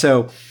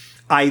 So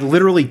I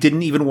literally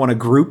didn't even want to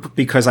group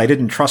because I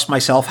didn't trust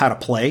myself how to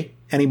play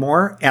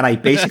anymore, and I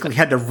basically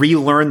had to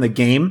relearn the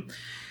game.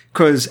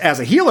 Because as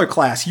a healer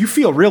class, you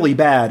feel really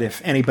bad if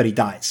anybody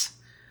dies.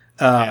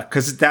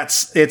 Because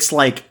it's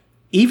like,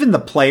 even the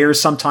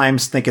players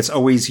sometimes think it's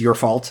always your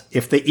fault.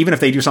 Even if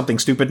they do something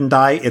stupid and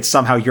die, it's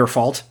somehow your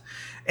fault.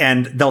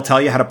 And they'll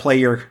tell you how to play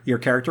your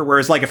character.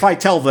 Whereas like if I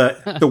tell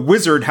the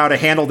wizard how to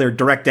handle their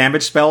direct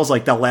damage spells,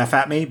 like they'll laugh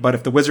at me. But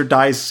if the wizard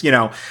dies,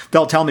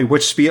 they'll tell me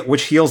which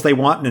heals they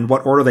want and in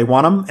what order they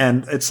want them.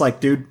 And it's like,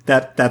 dude,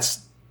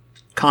 that's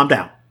calm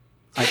down.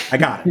 I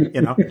got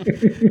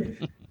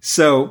it,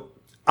 So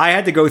I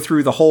had to go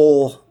through the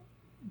whole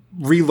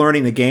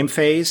relearning the game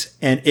phase,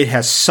 and it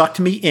has sucked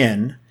me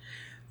in.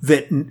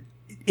 But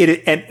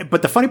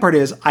the funny part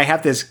is, I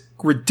have this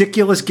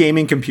ridiculous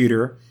gaming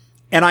computer,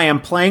 and I am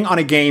playing on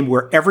a game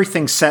where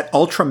everything's set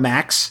ultra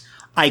max.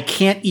 I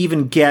can't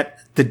even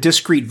get the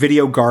discrete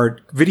video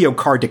card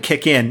to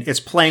kick in. It's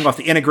playing off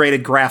the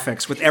integrated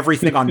graphics with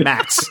everything on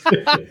max,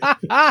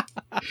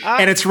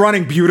 and it's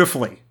running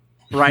beautifully.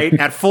 Right?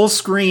 At full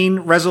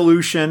screen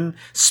resolution,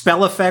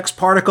 spell effects,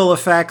 particle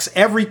effects,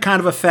 every kind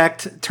of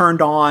effect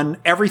turned on,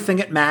 everything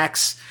at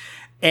max.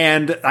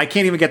 And I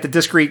can't even get the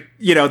discrete,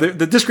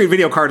 the discrete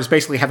video card is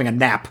basically having a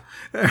nap,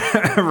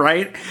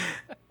 right?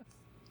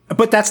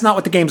 But that's not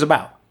what the game's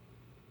about.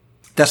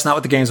 That's not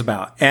what the game's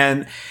about.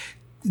 And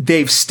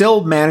they've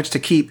still managed to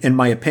keep, in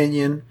my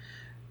opinion,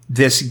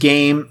 this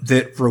game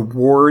that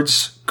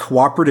rewards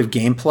cooperative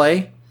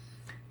gameplay.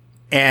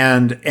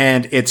 And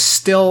it's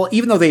still,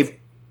 even though they've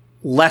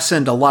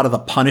lessened a lot of the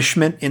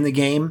punishment in the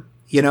game.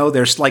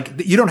 There's like,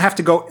 you don't have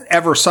to go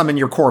ever summon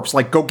your corpse,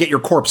 like go get your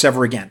corpse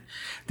ever again.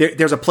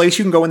 There's a place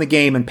you can go in the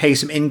game and pay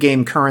some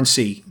in-game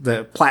currency,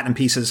 the platinum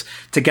pieces,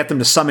 to get them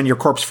to summon your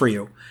corpse for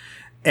you.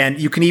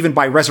 And you can even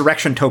buy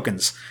resurrection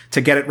tokens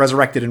to get it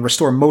resurrected and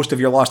restore most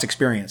of your lost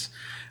experience.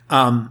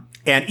 And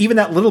even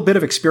that little bit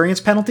of experience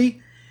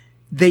penalty,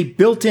 they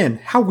built in,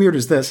 how weird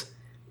is this?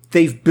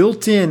 They've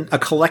built in a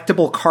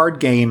collectible card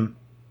game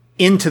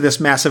into this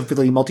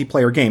massively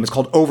multiplayer game. It's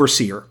called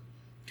Overseer.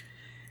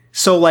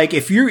 So like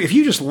if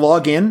you just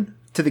log in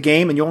to the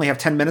game and you only have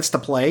 10 minutes to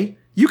play,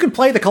 you can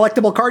play the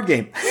collectible card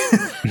game.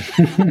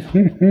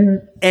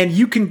 And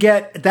you can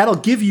that'll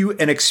give you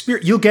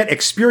you'll get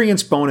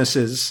experience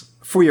bonuses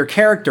for your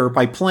character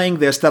by playing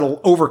this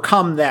that'll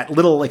overcome that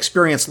little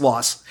experience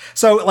loss.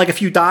 So like if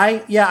you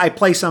die, yeah, I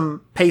pay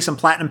some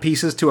platinum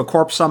pieces to a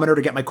corpse summoner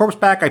to get my corpse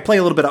back. I play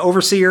a little bit of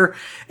Overseer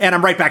and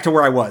I'm right back to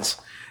where I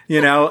was.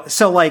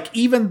 So like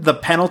even the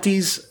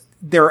penalties,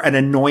 they're an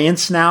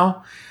annoyance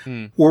now.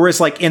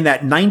 Whereas like in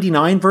that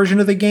 99 version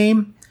of the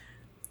game,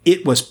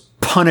 it was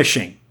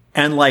punishing.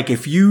 And like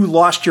if you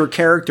lost your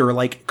character,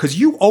 like, cause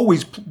you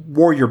always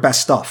wore your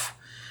best stuff,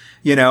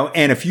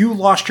 and if you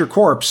lost your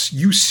corpse,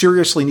 you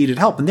seriously needed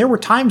help. And there were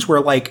times where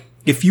like,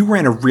 if you were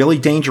in a really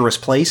dangerous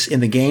place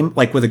in the game,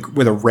 like with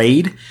a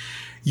raid,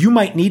 you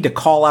might need to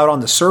call out on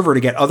the server to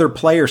get other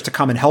players to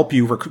come and help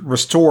you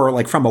restore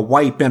like from a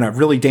wipe in a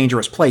really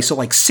dangerous place. So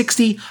like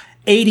 60,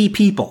 80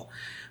 people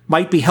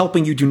might be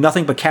helping you do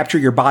nothing but capture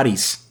your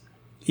bodies,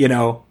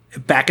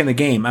 back in the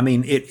game. I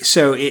mean,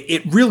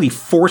 it really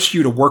forced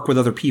you to work with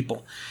other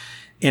people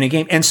in a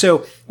game. And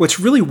so what's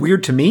really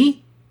weird to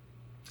me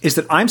is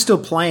that I'm still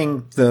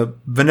playing the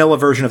vanilla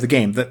version of the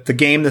game, the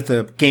game that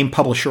the game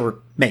publisher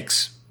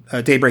makes,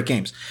 Daybreak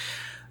Games.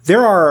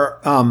 There are,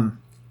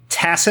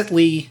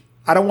 tacitly,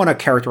 I don't want to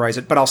characterize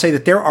it, but I'll say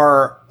that there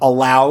are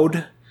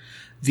allowed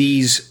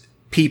these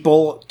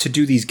people to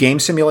do these game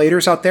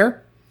simulators out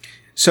there.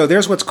 So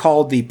there's what's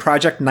called the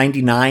Project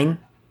 99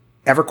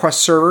 EverQuest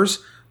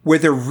servers, where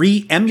they're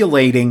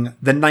re-emulating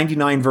the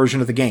 99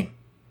 version of the game.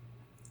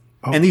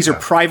 Oh, and these are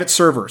private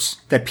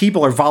servers that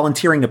people are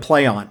volunteering to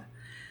play on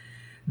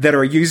that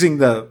are using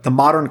the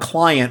modern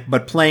client,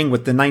 but playing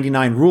with the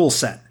 99 rule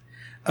set.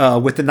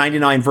 With the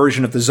 99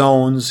 version of the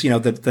zones,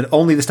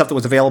 only the stuff that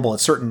was available at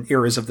certain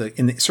eras of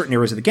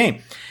the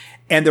game.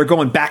 And they're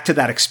going back to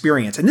that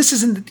experience. And this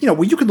isn't,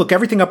 where you could look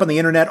everything up on the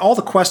internet. All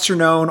the quests are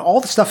known. All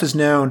the stuff is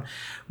known,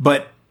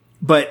 but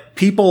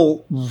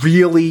people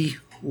really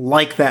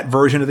like that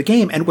version of the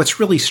game. And what's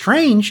really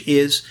strange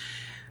is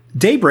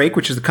Daybreak,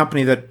 which is the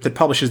company that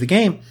publishes the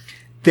game,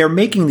 they're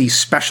making these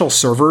special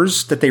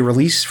servers that they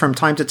release from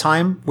time to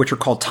time, which are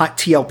called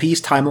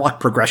TLPs, Time Lock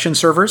Progression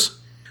Servers.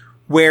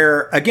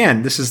 Where,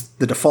 again, this is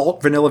the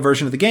default vanilla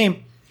version of the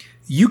game.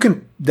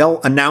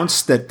 They'll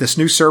announce that this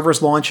new server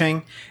is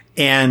launching,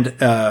 and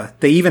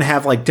they even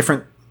have like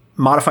different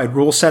modified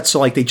rule sets. So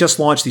like they just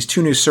launched these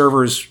two new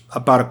servers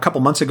about a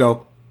couple months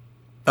ago.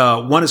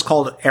 One is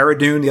called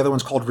Aradune, the other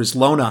one's called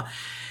Rizlona.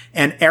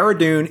 And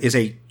Aradune is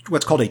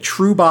what's called a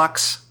true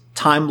box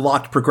time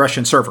locked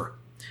progression server,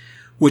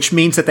 which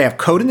means that they have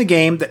code in the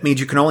game. That means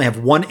you can only have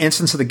one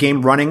instance of the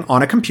game running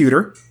on a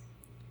computer.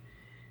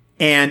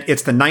 And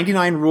it's the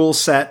 99 rule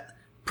set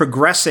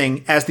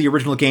progressing as the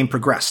original game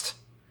progressed.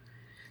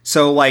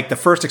 So like the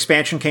first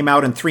expansion came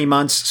out in 3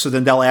 months. So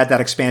then they'll add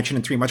that expansion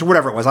in 3 months or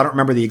whatever it was. I don't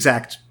remember the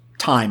exact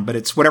time, but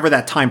it's whatever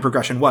that time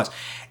progression was.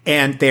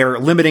 And they're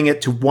limiting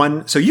it to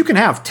one. So you can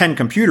have 10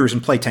 computers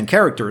and play 10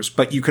 characters,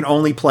 but you can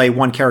only play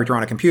one character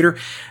on a computer.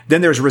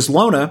 Then there's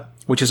Rizlona,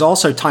 which is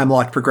also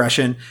time-locked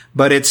progression,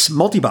 but it's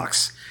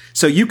multi-box.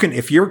 So you can,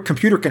 if your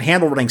computer can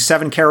handle running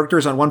 7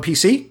 characters on one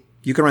PC,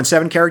 you can run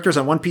 7 characters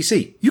on one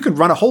PC. You can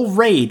run a whole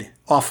raid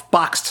off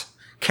boxed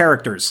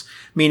characters,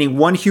 meaning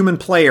one human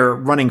player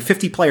running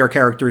 50 player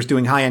characters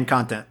doing high-end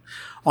content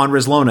on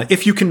Rizlona.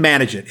 If you can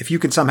manage it, if you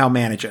can somehow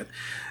manage it,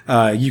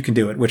 you can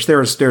do it, which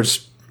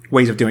there's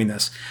ways of doing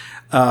this.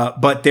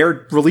 But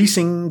they're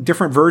releasing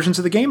different versions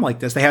of the game like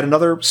this. They had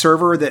another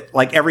server that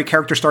like every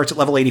character starts at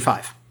level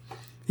 85.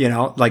 You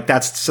know, like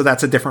that's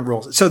a different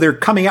rule. So they're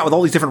coming out with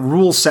all these different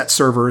rule set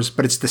servers,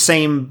 but it's the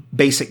same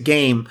basic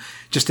game,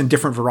 just in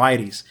different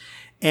varieties.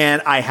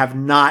 And I have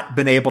not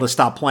been able to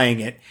stop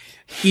playing it.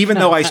 Even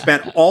though I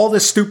spent all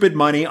this stupid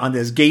money on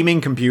this gaming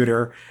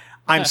computer,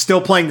 I'm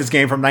still playing this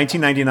game from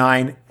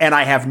 1999, and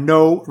I have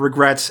no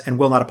regrets and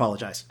will not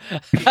apologize.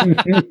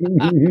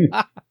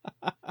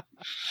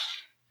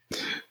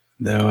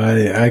 No,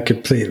 I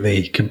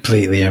completely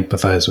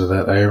empathize with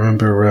that. I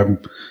remember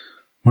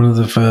one of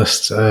the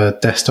first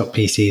desktop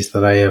PCs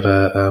that I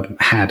ever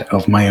had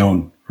of my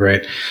own,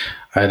 right?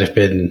 I'd have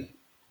been,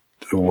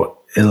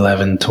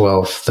 11,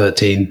 12,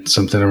 13,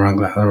 something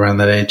around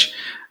that age.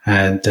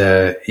 And,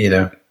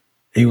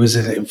 it was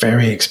a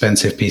very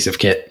expensive piece of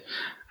kit.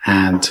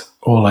 And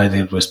all I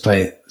did was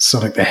play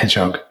Sonic the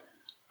Hedgehog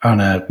on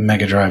a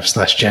Mega Drive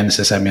 /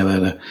 Genesis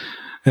emulator.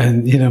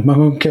 And, my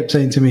mom kept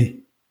saying to me,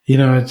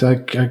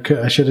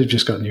 I should have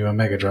just gotten you a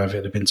Mega Drive.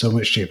 It'd have been so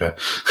much cheaper.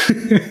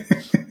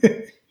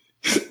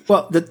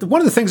 Well, one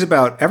of the things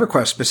about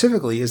EverQuest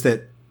specifically is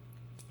that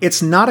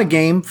it's not a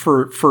game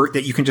for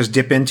that you can just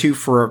dip into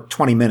for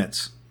 20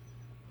 minutes.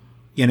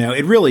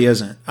 It really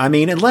isn't. I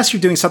mean, unless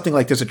you're doing something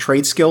like there's a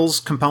trade skills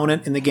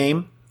component in the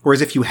game,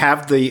 whereas if you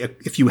have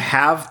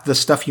the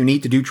stuff you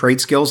need to do trade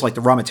skills, like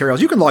the raw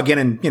materials, you can log in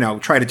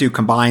and, try to do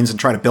combines and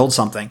try to build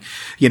something,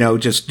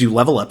 just do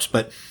level ups,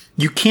 but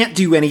you can't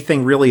do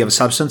anything really of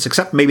substance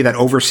except maybe that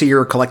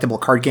Overseer collectible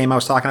card game I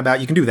was talking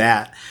about. You can do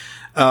that.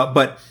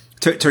 But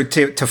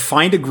to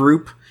find a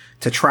group,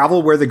 to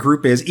travel where the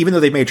group is, even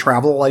though they may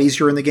travel a lot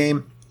easier in the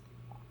game,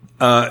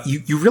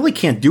 you really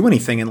can't do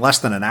anything in less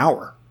than an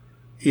hour.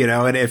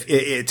 And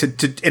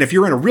if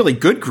you're in a really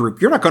good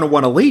group, you're not going to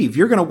want to leave.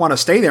 You're going to want to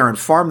stay there and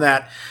farm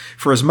that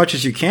for as much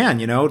as you can,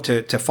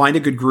 to find a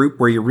good group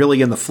where you're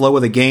really in the flow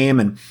of the game.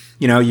 And,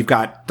 you've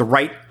got the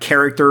right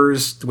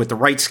characters with the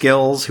right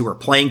skills who are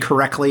playing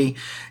correctly.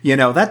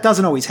 That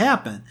doesn't always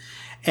happen.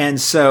 And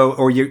so,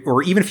 or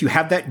even if you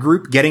have that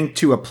group, getting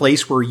to a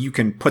place where you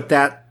can put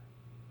that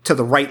to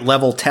the right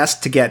level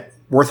test to get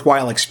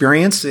worthwhile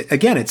experience.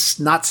 Again, it's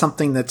not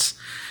something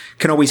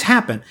can always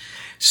happen.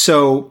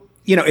 So,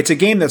 it's a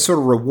game that sort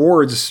of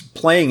rewards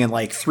playing in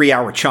like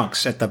 3-hour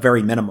chunks at the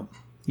very minimum,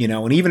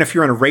 and even if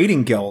you're in a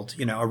raiding guild,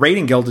 a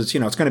raiding guild is,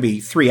 it's going to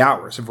be 3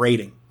 hours of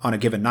raiding on a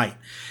given night.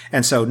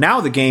 And so now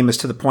the game is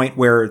to the point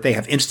where they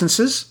have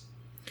instances,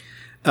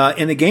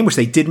 in the game, which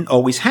they didn't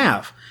always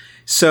have.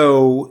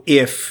 So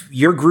if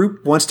your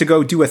group wants to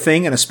go do a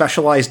thing in a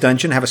specialized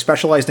dungeon, have a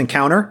specialized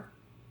encounter,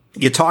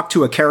 you talk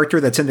to a character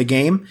that's in the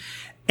game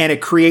and it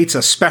creates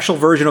a special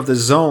version of the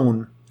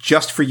zone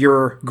just for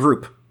your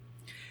group.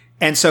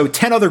 And so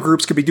 10 other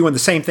groups could be doing the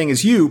same thing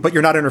as you, but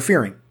you're not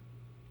interfering.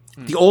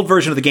 The old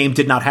version of the game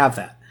did not have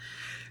that.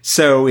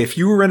 So if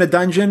you were in a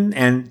dungeon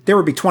and there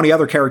would be 20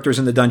 other characters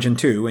in the dungeon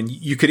too, and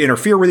you could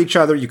interfere with each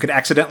other, you could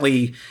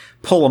accidentally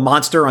pull a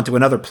monster onto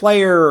another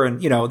player.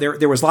 And,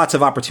 there was lots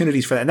of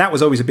opportunities for that. And that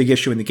was always a big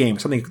issue in the game.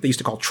 Something they used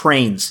to call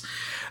trains,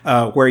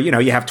 where,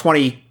 you have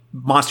 20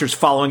 monsters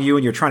following you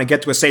and you're trying to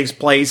get to a safe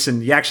place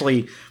and you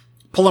actually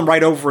pull them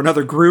right over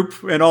another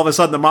group, and all of a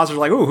sudden the monsters are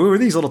like, "Oh, who are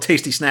these little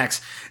tasty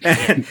snacks?"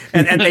 And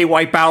they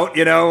wipe out,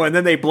 and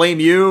then they blame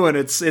you, and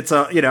it's and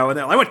they're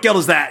like, "What guild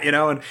is that?"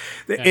 And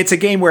it's a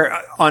game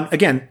where,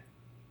 again,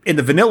 in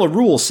the vanilla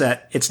rule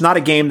set, it's not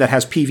a game that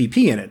has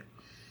PvP in it,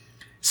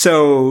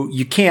 so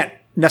you can't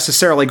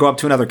necessarily go up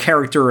to another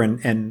character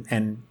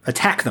and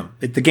attack them.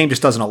 The game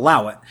just doesn't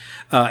allow it,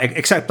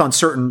 except on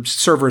certain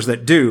servers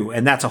that do,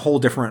 and that's a whole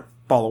different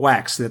ball of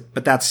wax.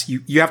 But that's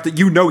you have to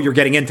you're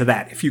getting into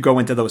that if you go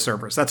into those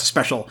servers. That's a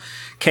special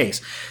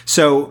case.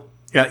 So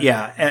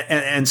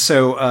and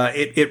so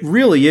it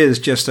really is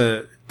just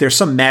there's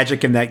some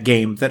magic in that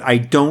game that I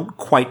don't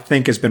quite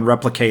think has been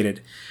replicated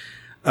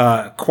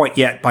quite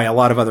yet by a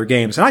lot of other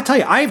games. And I tell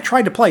you, I've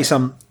tried to play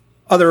some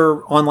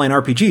other online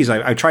RPGs.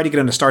 I tried to get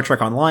into Star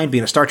Trek Online.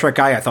 Being a Star Trek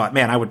guy, I thought,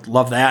 man, I would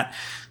love that.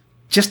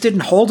 Just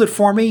didn't hold it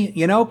for me,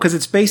 because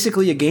it's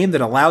basically a game that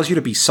allows you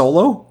to be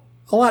solo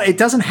a lot. It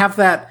doesn't have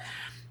that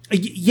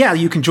Yeah,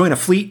 you can join a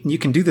fleet and you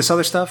can do this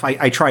other stuff.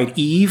 I tried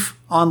Eve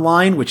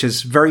online, which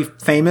is very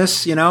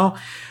famous, you know.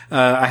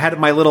 I had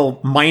my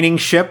little mining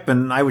ship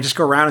and I would just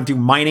go around and do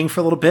mining for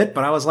a little bit,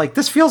 but I was like,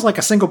 this feels like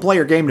a single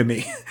player game to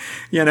me,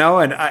 you know,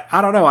 and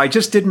I don't know. I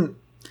just didn't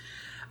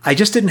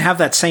have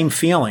that same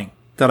feeling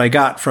that I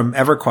got from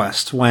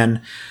EverQuest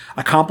when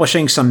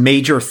accomplishing some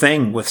major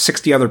thing with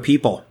 60 other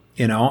people,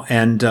 you know,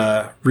 and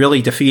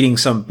really defeating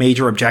some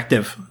major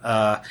objective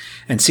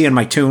and seeing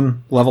my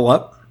toon level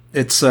up.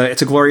 It's a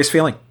glorious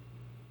feeling.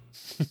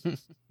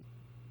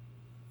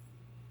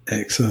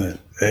 Excellent.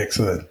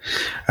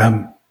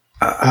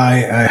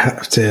 I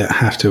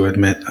have to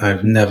admit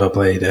I've never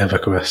played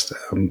EverQuest.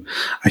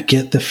 I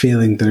get the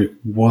feeling that it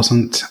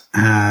wasn't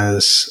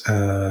as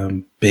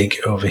big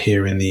over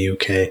here in the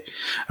UK.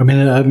 I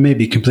mean, I may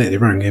be completely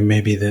wrong. It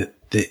may be that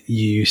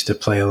you used to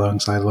play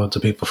alongside loads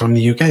of people from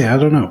the UK. I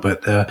don't know,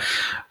 but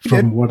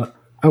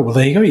oh well,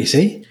 there you go. You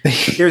see,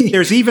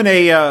 there's even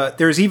an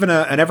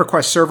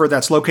EverQuest server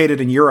that's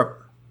located in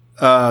Europe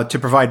to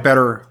provide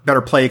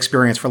better play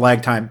experience for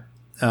lag time.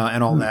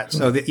 And all that.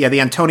 So the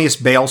Antonius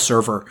Bale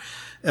server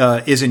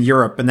is in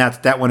Europe, and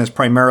that one is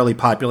primarily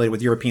populated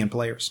with European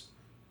players.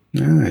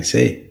 Oh, I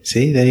see.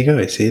 See, there you go.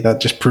 I see. That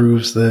just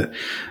proves that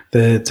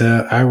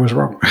I was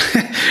wrong.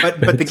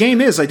 but the game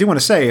is, I do want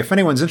to say, if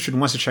anyone's interested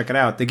and wants to check it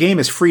out, the game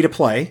is free to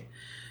play.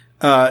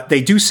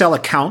 They do sell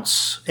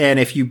accounts, and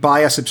if you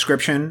buy a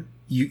subscription,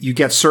 you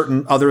get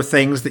certain other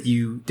things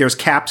there's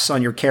caps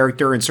on your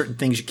character and certain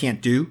things you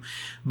can't do.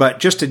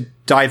 But just to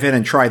dive in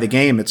and try the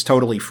game, it's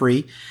totally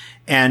free.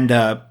 And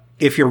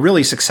if you're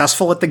really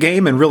successful at the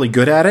game and really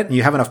good at it and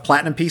you have enough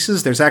platinum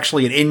pieces, there's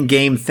actually an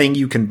in-game thing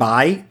you can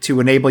buy to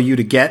enable you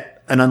to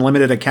get an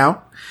unlimited account.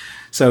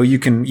 So you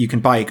can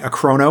buy a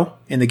chrono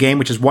in the game,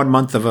 which is 1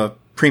 month of a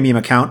premium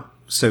account.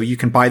 So you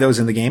can buy those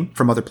in the game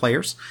from other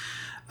players.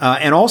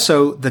 And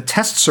also the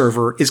test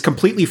server is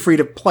completely free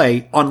to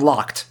play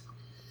unlocked.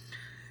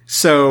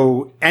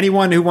 So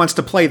anyone who wants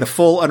to play the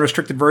full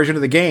unrestricted version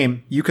of the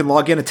game, you can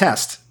log in a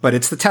test, but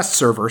it's the test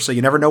server, so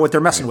you never know what they're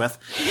messing with.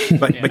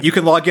 But you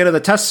can log into the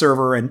test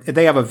server, and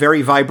they have a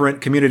very vibrant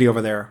community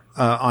over there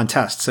on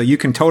test. So you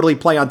can totally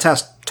play on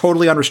test,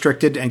 totally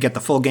unrestricted, and get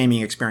the full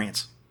gaming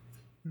experience.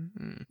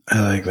 I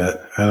like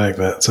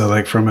that. So,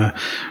 like from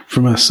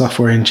a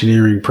software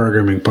engineering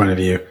programming point of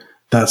view,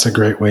 that's a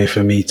great way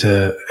for me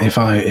to, if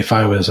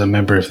I was a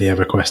member of the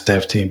EverQuest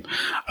dev team,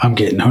 I'm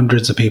getting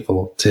hundreds of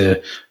people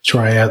to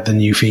try out the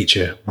new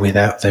feature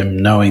without them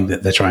knowing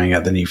that they're trying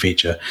out the new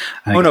feature.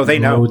 And they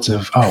know. And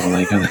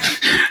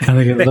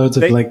I get loads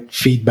of like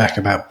feedback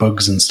about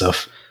bugs and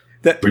stuff.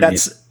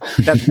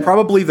 That's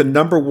probably the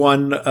number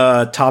one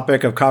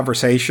topic of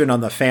conversation on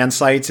the fan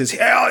sites is,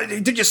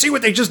 hey, did you see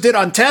what they just did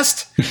on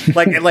test?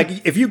 like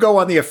if you go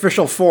on the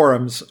official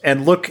forums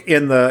and look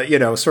in the, you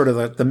know, sort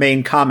of the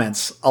main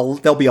comments,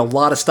 there'll be a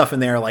lot of stuff in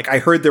there. Like, I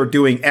heard they're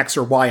doing X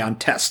or Y on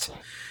test.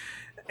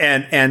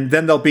 And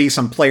then there'll be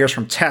some players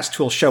from test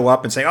who'll show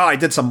up and say, oh, I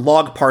did some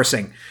log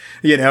parsing,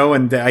 you know,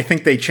 and I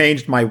think they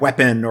changed my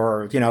weapon,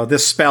 or, you know,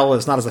 this spell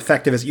is not as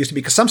effective as it used to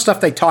be. Because some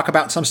stuff they talk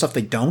about, some stuff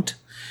they don't.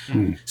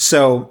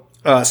 So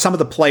some of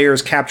the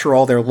players capture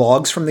all their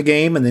logs from the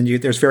game, and then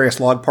there's various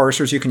log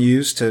parsers you can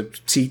use to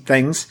see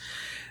things.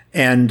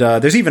 And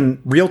there's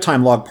even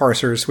real-time log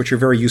parsers, which are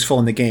very useful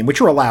in the game,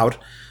 which are allowed.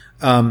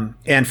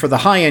 And for the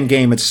high-end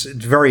game, it's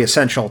very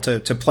essential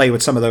to play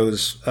with some of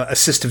those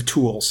assistive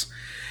tools.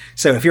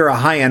 So if you're a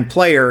high-end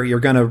player, you're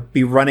going to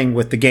be running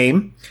with the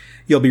game.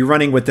 You'll be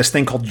running with this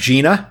thing called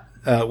Gina,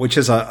 which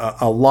is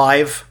a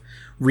live,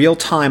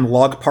 real-time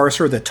log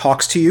parser that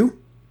talks to you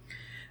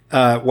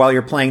while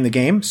you're playing the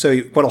game. So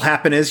what'll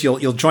happen is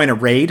you'll join a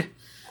raid,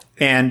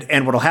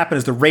 and what'll happen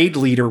is the raid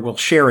leader will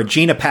share a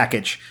Gina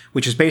package,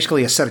 which is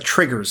basically a set of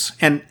triggers.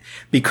 And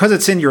because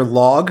it's in your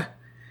log,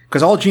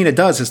 because all Gina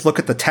does is look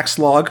at the text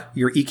log,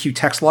 your EQ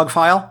text log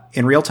file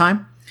in real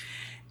time,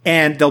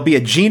 and there'll be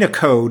a Gina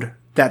code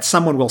that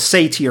someone will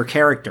say to your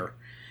character.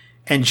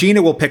 And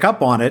Gina will pick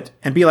up on it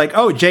and be like,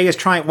 oh, Jay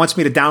wants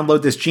me to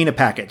download this Gina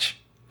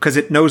package, because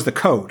it knows the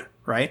code,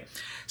 right?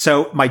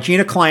 So my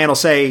Gina client will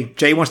say,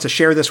 Jay wants to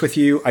share this with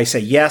you. I say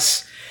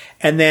yes.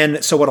 And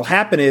then, so what'll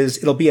happen is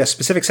it'll be a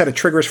specific set of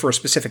triggers for a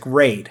specific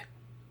raid.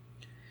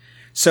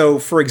 So,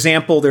 for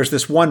example, there's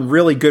this one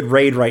really good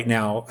raid right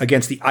now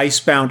against the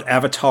Icebound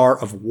Avatar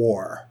of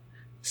War.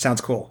 Sounds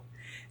cool.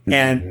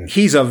 And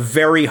he's a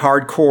very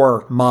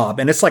hardcore mob.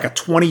 And it's like a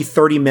 20,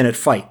 30-minute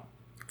fight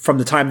from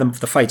the time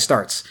the fight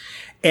starts.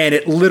 And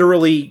it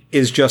literally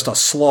is just a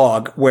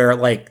slog where,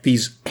 like,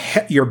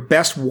 your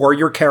best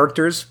warrior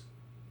characters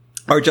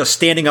are just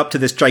standing up to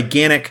this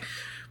gigantic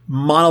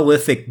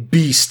monolithic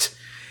beast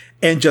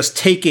and just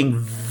taking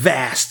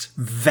vast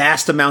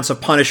amounts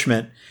of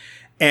punishment.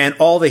 And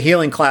all the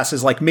healing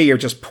classes like me are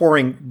just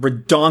pouring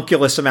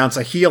redonkulous amounts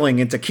of healing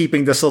into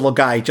keeping this little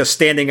guy just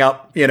standing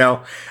up, you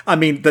know. I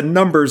mean, the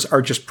numbers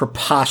are just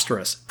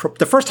preposterous.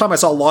 The first time I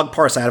saw log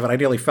parse out of it, I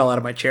nearly fell out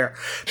of my chair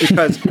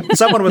because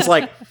someone was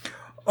like,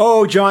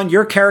 oh, John,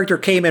 your character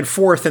came in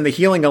 4th in the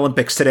healing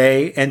Olympics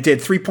today and did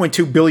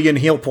 3.2 billion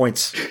heal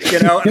points, you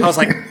know. And I was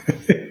like,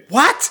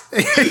 what?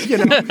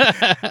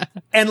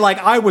 And like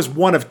I was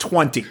one of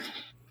 20,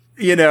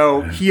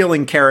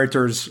 healing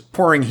characters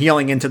pouring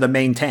healing into the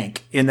main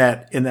tank in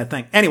that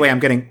thing. Anyway, I'm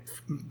getting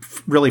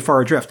really far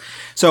adrift.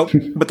 So,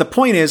 but the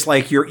point is,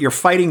 like, you're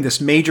fighting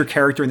this major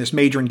character in this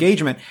major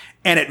engagement,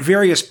 and at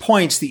various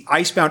points, the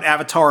Icebound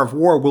Avatar of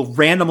War will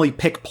randomly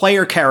pick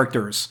player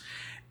characters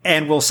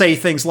and will say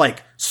things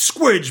like,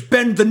 "Squidge,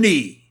 bend the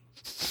knee."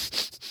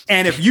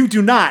 And if you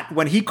do not,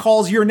 when he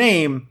calls your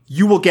name,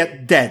 you will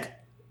get dead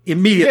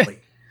immediately.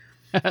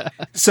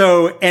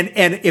 So, and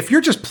if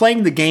you're just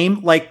playing the game,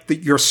 like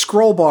your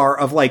scroll bar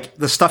of like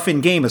the stuff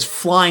in game is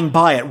flying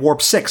by at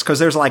warp 6 because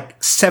there's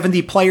like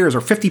 70 players or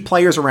 50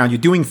 players around you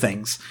doing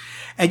things,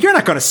 and you're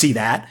not going to see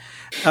that.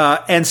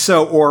 And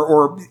so,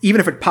 or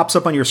even if it pops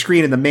up on your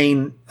screen in the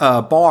main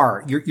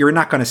bar, you're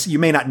not going to see, you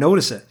may not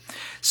notice it.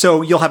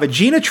 So you'll have a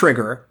Gina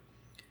trigger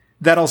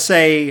that'll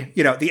say,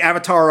 the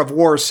Avatar of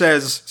War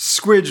says,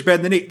 "Squidge,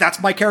 bend the knee." That's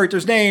my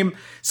character's name.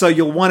 So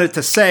you'll want it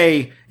to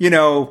say,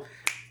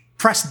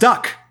 "Press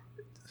duck,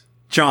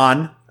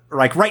 John,"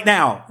 like right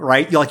now,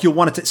 right? You'll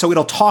want it to, so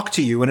it'll talk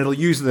to you and it'll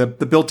use the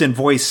built-in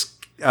voice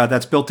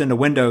that's built into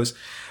Windows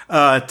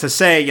to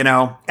say,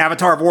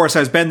 Avatar of War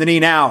says bend the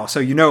knee now. So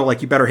you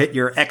better hit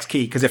your X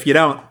key, because if you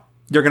don't,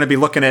 you're going to be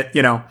looking at,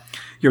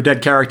 your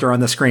dead character on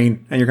the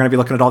screen, and you're going to be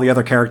looking at all the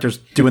other characters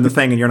doing the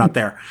thing, and you're not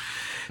there.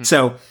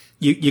 So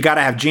you got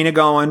to have Gina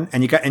going,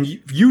 and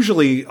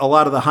usually a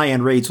lot of the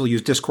high-end raids will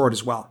use Discord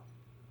as well.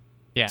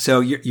 Yeah. So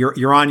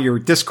you're on your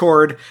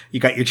Discord, you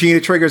got your Gina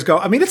triggers go.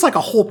 I mean, it's like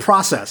a whole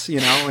process,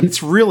 and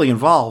it's really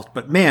involved,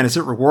 but man, is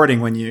it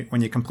rewarding when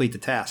you complete the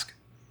task.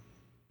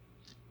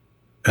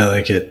 I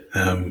like it.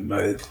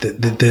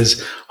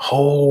 There's a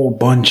whole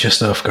bunch of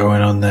stuff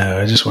going on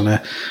there. I just want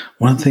to,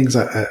 one of the things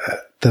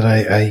that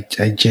I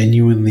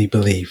genuinely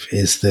believe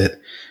is that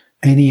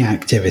any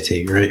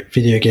activity, right?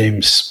 Video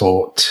games,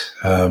 sport,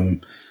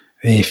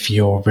 if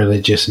you're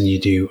religious and you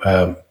do,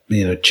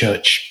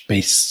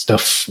 church-based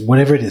stuff,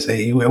 whatever it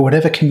is,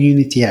 whatever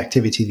community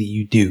activity that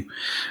you do,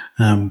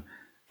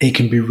 it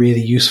can be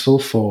really useful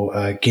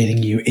for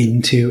getting you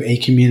into a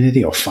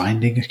community or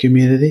finding a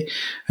community.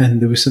 And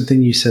there was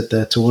something you said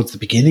there towards the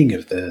beginning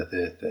of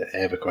the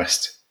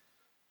EverQuest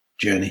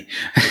journey,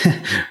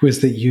 was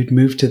that you'd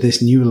moved to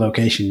this new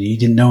location, you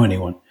didn't know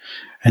anyone,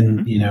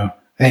 and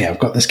hey, I've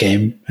got this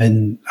game,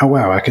 and oh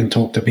wow, I can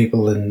talk to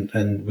people,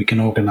 and we can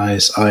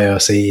organize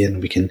IRC,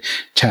 and we can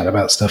chat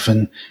about stuff,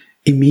 and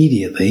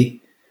immediately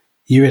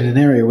you're in an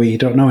area where you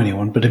don't know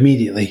anyone, but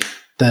immediately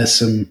there's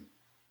some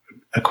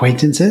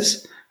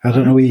acquaintances. I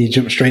don't know where you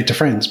jump straight to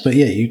friends, but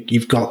yeah,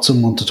 you've got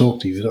someone to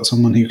talk to. You've got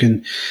someone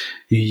who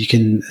you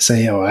can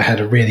say, "Oh, I had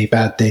a really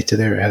bad day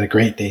today, or I had a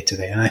great day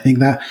today." And I think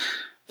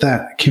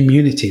that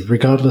community,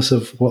 regardless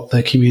of what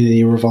the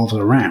community revolves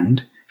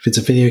around, if it's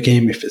a video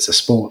game, if it's a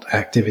sport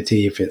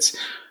activity, if it's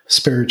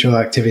spiritual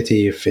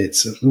activity, if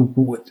it's,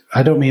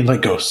 I don't mean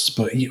like ghosts,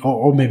 but,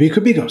 or maybe it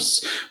could be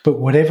ghosts, but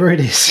whatever it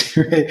is,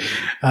 right?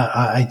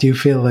 I do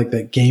feel like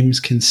that games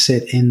can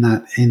sit in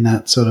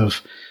that sort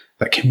of,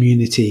 that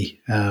community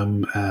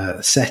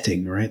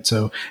setting, right?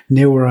 So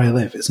near where I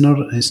live, it's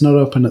not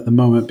open at the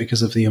moment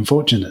because of the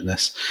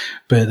unfortunateness,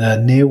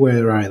 but near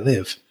where I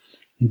live,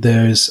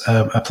 there's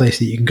a place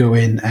that you can go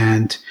in,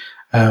 and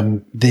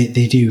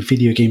they do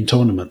video game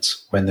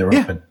tournaments when they're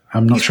open.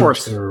 I'm not sure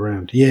if they're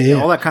around. Yeah,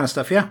 all that kind of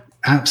stuff. Yeah,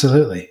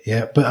 absolutely.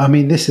 Yeah, but I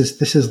mean, this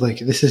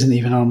isn't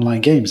even online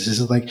games. This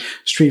is like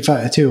Street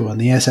Fighter 2 on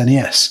the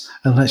SNES,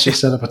 and let's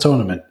just set up a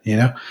tournament,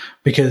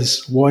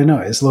 because why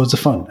not? It's loads of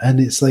fun,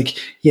 and it's like,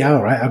 yeah,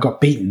 all right, I got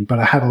beaten, but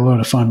I had a load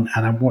of fun,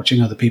 and I'm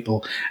watching other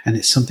people, and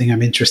it's something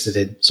I'm interested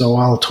in. So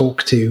I'll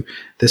talk to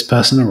this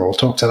person, or I'll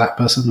talk to that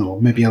person,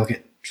 or maybe I'll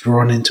get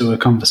drawn into a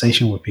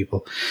conversation with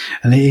people,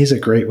 and it is a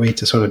great way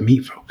to sort of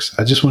meet folks.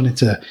 I just wanted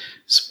to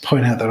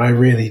point out that I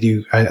really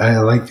do. I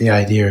like the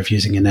idea of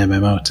using an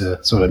MMO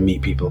to sort of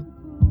meet people.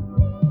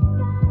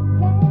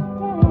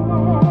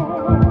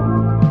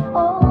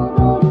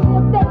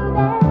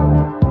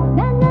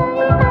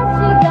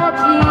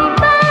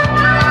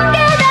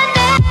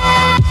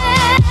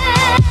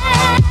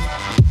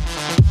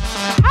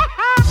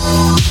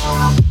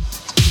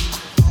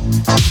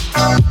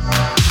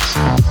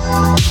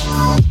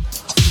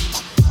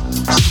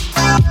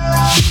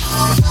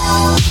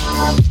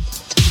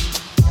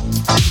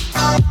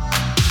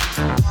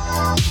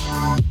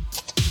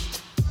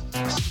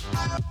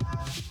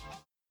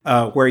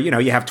 Where,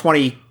 you have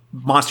 20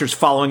 monsters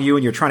following you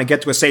and you're trying to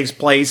get to a safe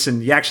place,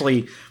 and you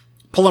actually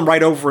pull them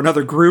right over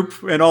another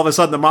group, and all of a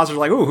sudden the monsters are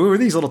like, "Oh, who are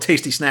these little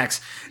tasty snacks?"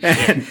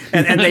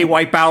 And they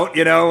wipe out,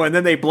 and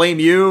then they blame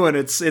you, and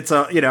it's and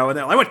they're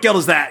like, "What guild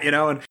is that?"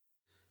 And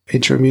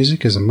intro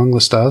music is Among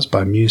the Stars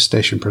by Muse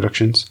Station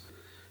Productions.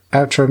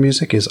 Outro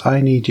music is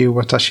I Need You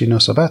Watashi no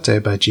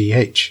Sabate by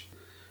GH.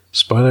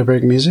 Spoiler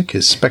break music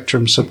is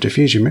Spectrum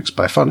Subdiffusion Mix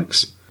by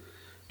Phonics.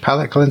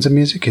 Palette cleanser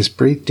music is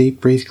Breathe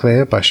Deep, Breathe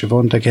Clear by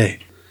Siobhan Degay.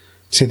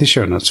 See the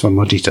show notes for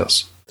more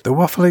details. The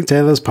Waffling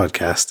Tailors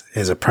podcast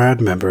is a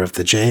proud member of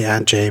the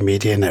J&J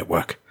Media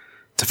Network.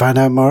 To find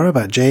out more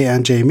about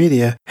J&J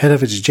Media, head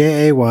over to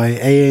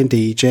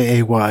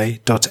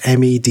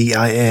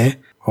jayandjay.media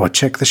or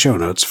check the show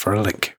notes for a link.